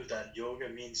ourselves too that yoga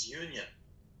means union.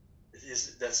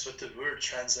 That's what the word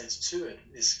translates to. It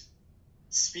is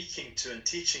speaking to and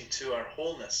teaching to our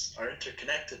wholeness, our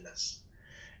interconnectedness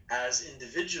as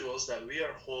individuals, that we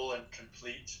are whole and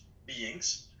complete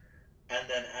beings, and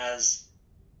then as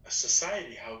a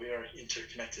society, how we are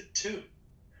interconnected too.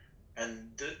 And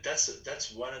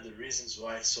that's one of the reasons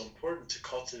why it's so important to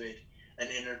cultivate an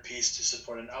inner peace to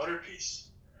support an outer peace.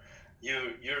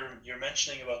 You're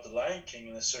mentioning about the Lion King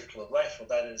and the circle of life. Well,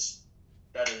 that is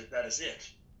it,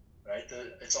 right?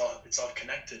 It's all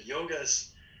connected.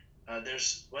 Yoga's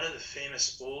there's one of the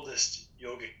famous oldest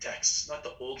yogic texts, not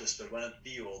the oldest, but one of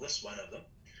the oldest. One of them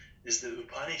is the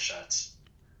Upanishads,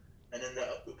 and in the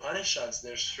Upanishads,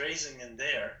 there's phrasing in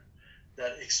there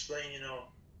that explain,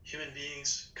 human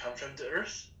beings come from the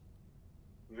earth.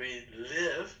 We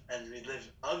live, and we live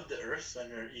of the earth when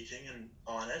we're eating and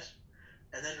on it,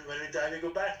 and then when we die, we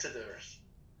go back to the earth.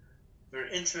 We're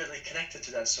intimately connected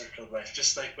to that circle of life,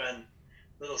 just like when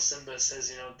little Simba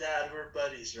says, Dad, we're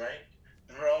buddies, right?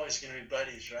 And we're always going to be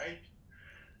buddies, right?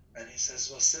 And he says,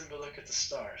 well, Simba, look at the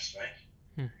stars,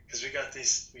 right? Because we got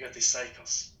these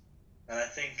cycles. And I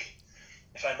think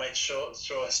if I might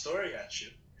throw a story at you,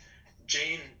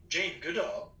 Jane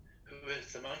Goodall, who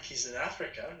with the monkeys in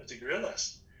Africa, with the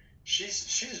gorillas,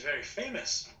 she's very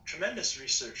famous, tremendous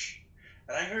research.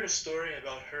 And I heard a story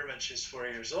about her when she was 4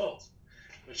 years old,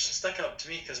 which stuck out to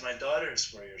me because my daughter is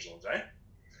 4 years old, right?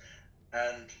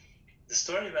 And the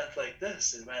story went like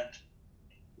this. It went,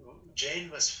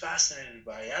 Jane was fascinated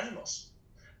by animals,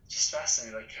 just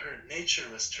fascinated. Like, her nature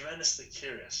was tremendously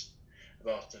curious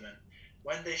about them. And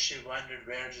one day she wondered,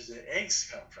 where do the eggs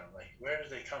come from? Like, where do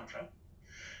they come from?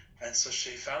 And so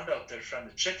she found out they're from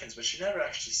the chickens, but she never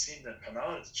actually seen them come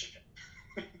out of the chicken.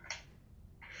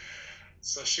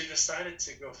 So she decided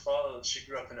to go follow. She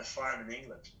grew up in a farm in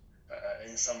England,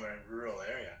 in somewhere in a rural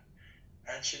area.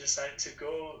 And she decided to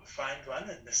go find one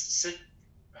and just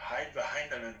hide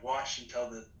behind them and watch until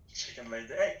the chicken laid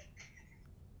the egg.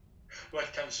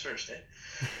 What comes first, eh?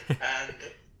 And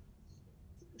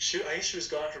I guess she was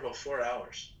gone for about 4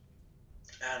 hours.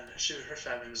 And her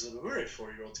family was a little worried.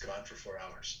 4-year-old's gone for 4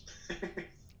 hours.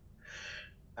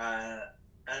 And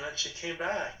when she came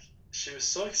back, she was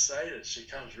so excited. She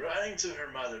comes running to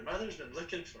her mother. Mother's been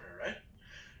looking for her, right?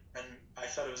 And I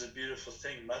thought it was a beautiful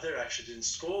thing. Mother actually didn't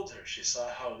scold her. She saw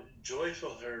how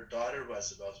joyful her daughter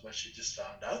was about what she just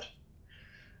found out,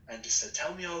 and just said,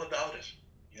 tell me all about it.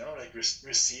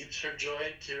 Received her joy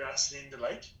and curiosity and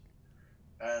delight.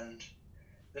 And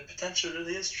the potential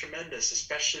really is tremendous,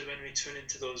 especially when we tune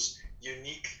into those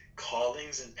unique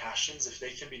callings and passions, if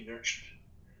they can be nurtured.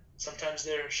 Sometimes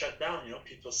they're shut down.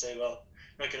 People say, well,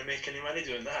 I'm not going to make any money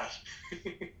doing that.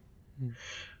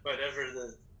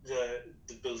 Whatever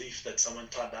the belief that someone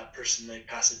taught that person, they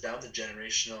pass it down, the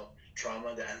generational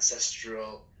trauma, the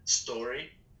ancestral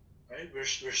story, right? We're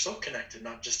so connected,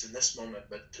 not just in this moment,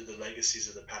 but to the legacies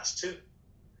of the past too.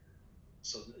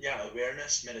 So yeah,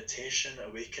 awareness, meditation,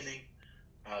 awakening,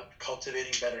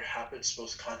 cultivating better habits,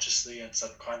 both consciously and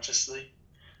subconsciously,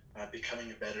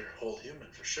 becoming a better whole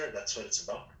human, for sure. That's what it's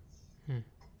about.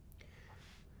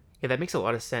 Yeah, that makes a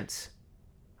lot of sense.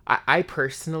 I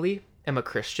personally am a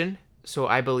Christian, so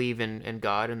I believe in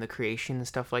God and the creation and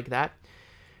stuff like that.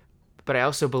 But I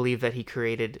also believe that he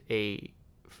created a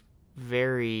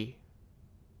very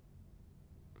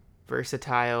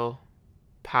versatile,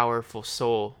 powerful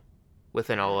soul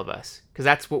within all of us. Because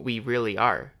that's what we really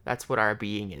are. That's what our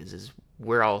being is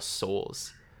we're all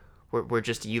souls. We're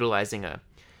just utilizing a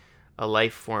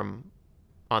life form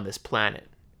on this planet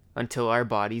until our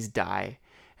bodies die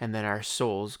and then our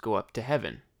souls go up to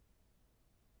heaven.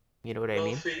 You know what I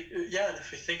mean?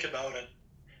 If we think about it,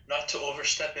 not to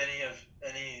overstep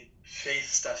any faith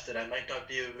stuff that I might not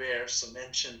be aware, so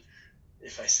mention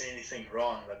if I say anything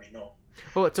wrong, let me know.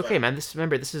 Oh, it's okay, man.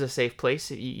 Remember, this is a safe place.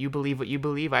 You believe what you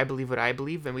believe, I believe what I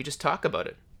believe, and we just talk about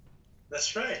it.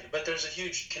 That's right. But there's a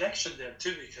huge connection there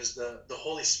too, because the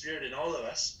Holy Spirit in all of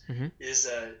us is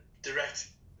a direct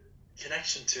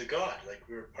connection to God. Like,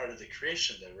 we're part of the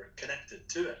creation, that we're connected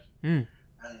to it. And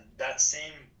that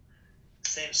same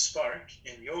same spark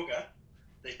in yoga,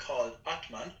 they call it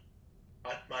Atman.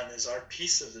 Atman is our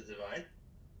piece of the divine,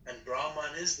 and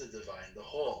Brahman is the divine, the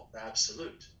whole, the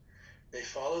absolute. They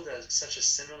follow such a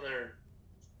similar,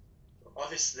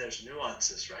 obviously there's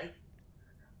nuances, right?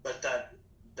 But that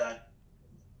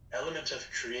element of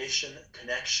creation,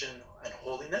 connection, and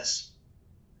holiness,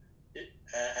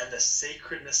 and the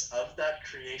sacredness of that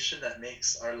creation that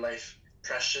makes our life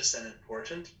precious and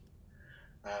important,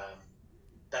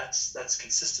 that's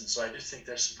consistent. So I do think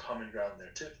there's some common ground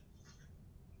there too.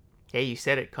 Hey, you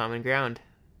said it, common ground.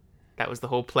 That was the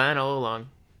whole plan all along.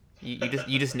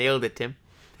 You just nailed it, Tim.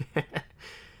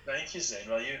 Thank you, Zane.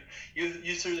 Well,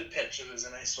 you threw the pitch. It was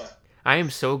a nice one. I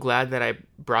am so glad that I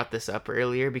brought this up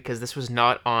earlier, because this was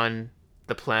not on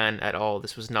the plan at all.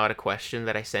 This was not a question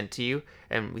that I sent to you,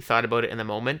 and we thought about it in the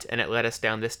moment, and it led us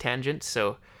down this tangent.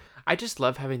 So I just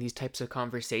love having these types of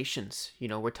conversations. You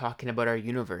know, we're talking about our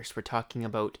universe. We're talking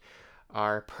about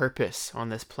our purpose on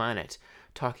this planet,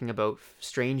 talking about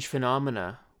strange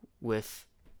phenomena with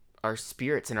our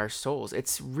spirits and our souls.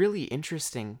 It's really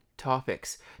interesting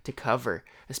topics to cover,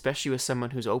 especially with someone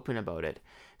who's open about it.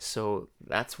 So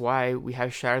that's why we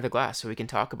have Shatter the Glass, so we can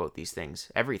talk about these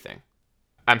things, everything.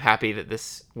 I'm happy that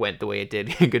this went the way it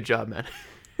did. Good job, man.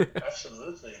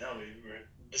 Absolutely. No, we're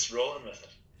just rolling with it.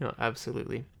 No,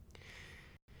 absolutely.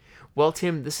 Well,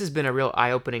 Tim, this has been a real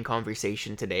eye-opening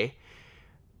conversation today.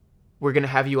 We're going to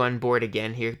have you on board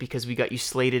again here, because we got you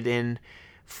slated in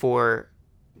for,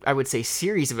 I would say,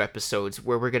 series of episodes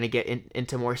where we're going to get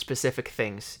into more specific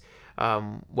things.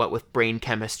 What with brain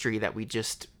chemistry that we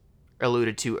just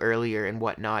alluded to earlier and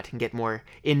whatnot, and get more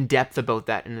in-depth about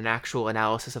that in an actual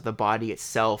analysis of the body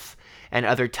itself and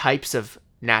other types of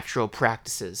natural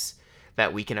practices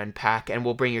that we can unpack. And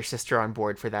we'll bring your sister on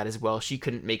board for that as well. She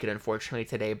couldn't make it, unfortunately,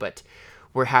 today, but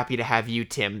we're happy to have you,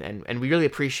 Tim, and we really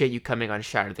appreciate you coming on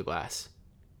Shatter the Glass.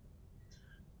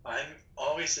 I'm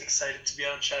always excited to be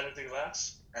on Shatter the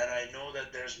Glass, and I know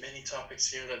that there's many topics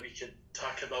here that we could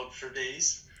talk about for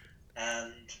days,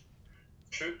 and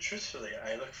truthfully,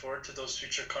 I look forward to those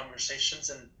future conversations.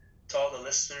 And to all the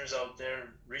listeners out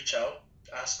there, reach out,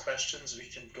 ask questions. We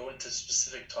can go into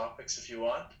specific topics if you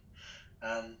want.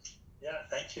 And yeah,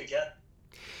 thank you again.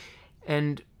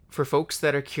 And for folks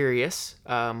that are curious,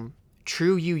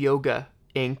 True You Yoga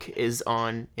Inc. is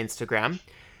on Instagram.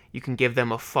 You can give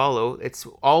them a follow. It's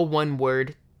all one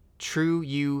word, True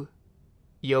You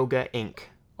Yoga Inc.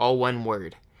 All one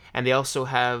word. And they also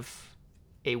have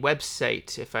a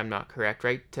website, if I'm not correct,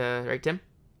 right, Tim?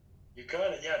 You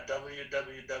got it, yeah.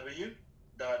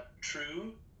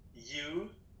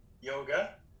 www.trueyouyoga,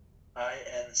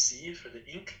 INC for the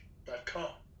Inc.com.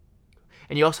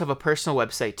 And you also have a personal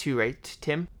website too, right,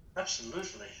 Tim?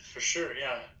 Absolutely, for sure,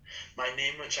 yeah. My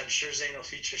name, which I'm sure Zane will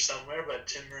feature somewhere, but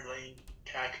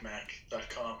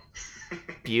timmerlanecacmac.com.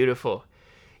 Beautiful.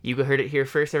 You heard it here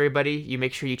first, everybody. You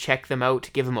make sure you check them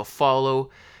out, give them a follow,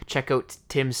 check out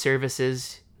Tim's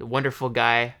services. A wonderful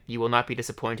guy. You will not be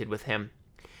disappointed with him.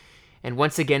 And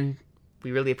once again,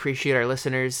 we really appreciate our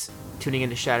listeners tuning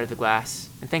in to Shatter the Glass.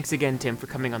 And thanks again, Tim, for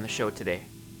coming on the show today.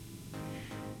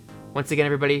 Once again,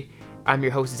 everybody, I'm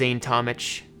your host, Zane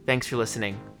Tomich. Thanks for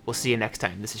listening. We'll see you next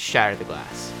time. This is Shatter the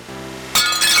Glass.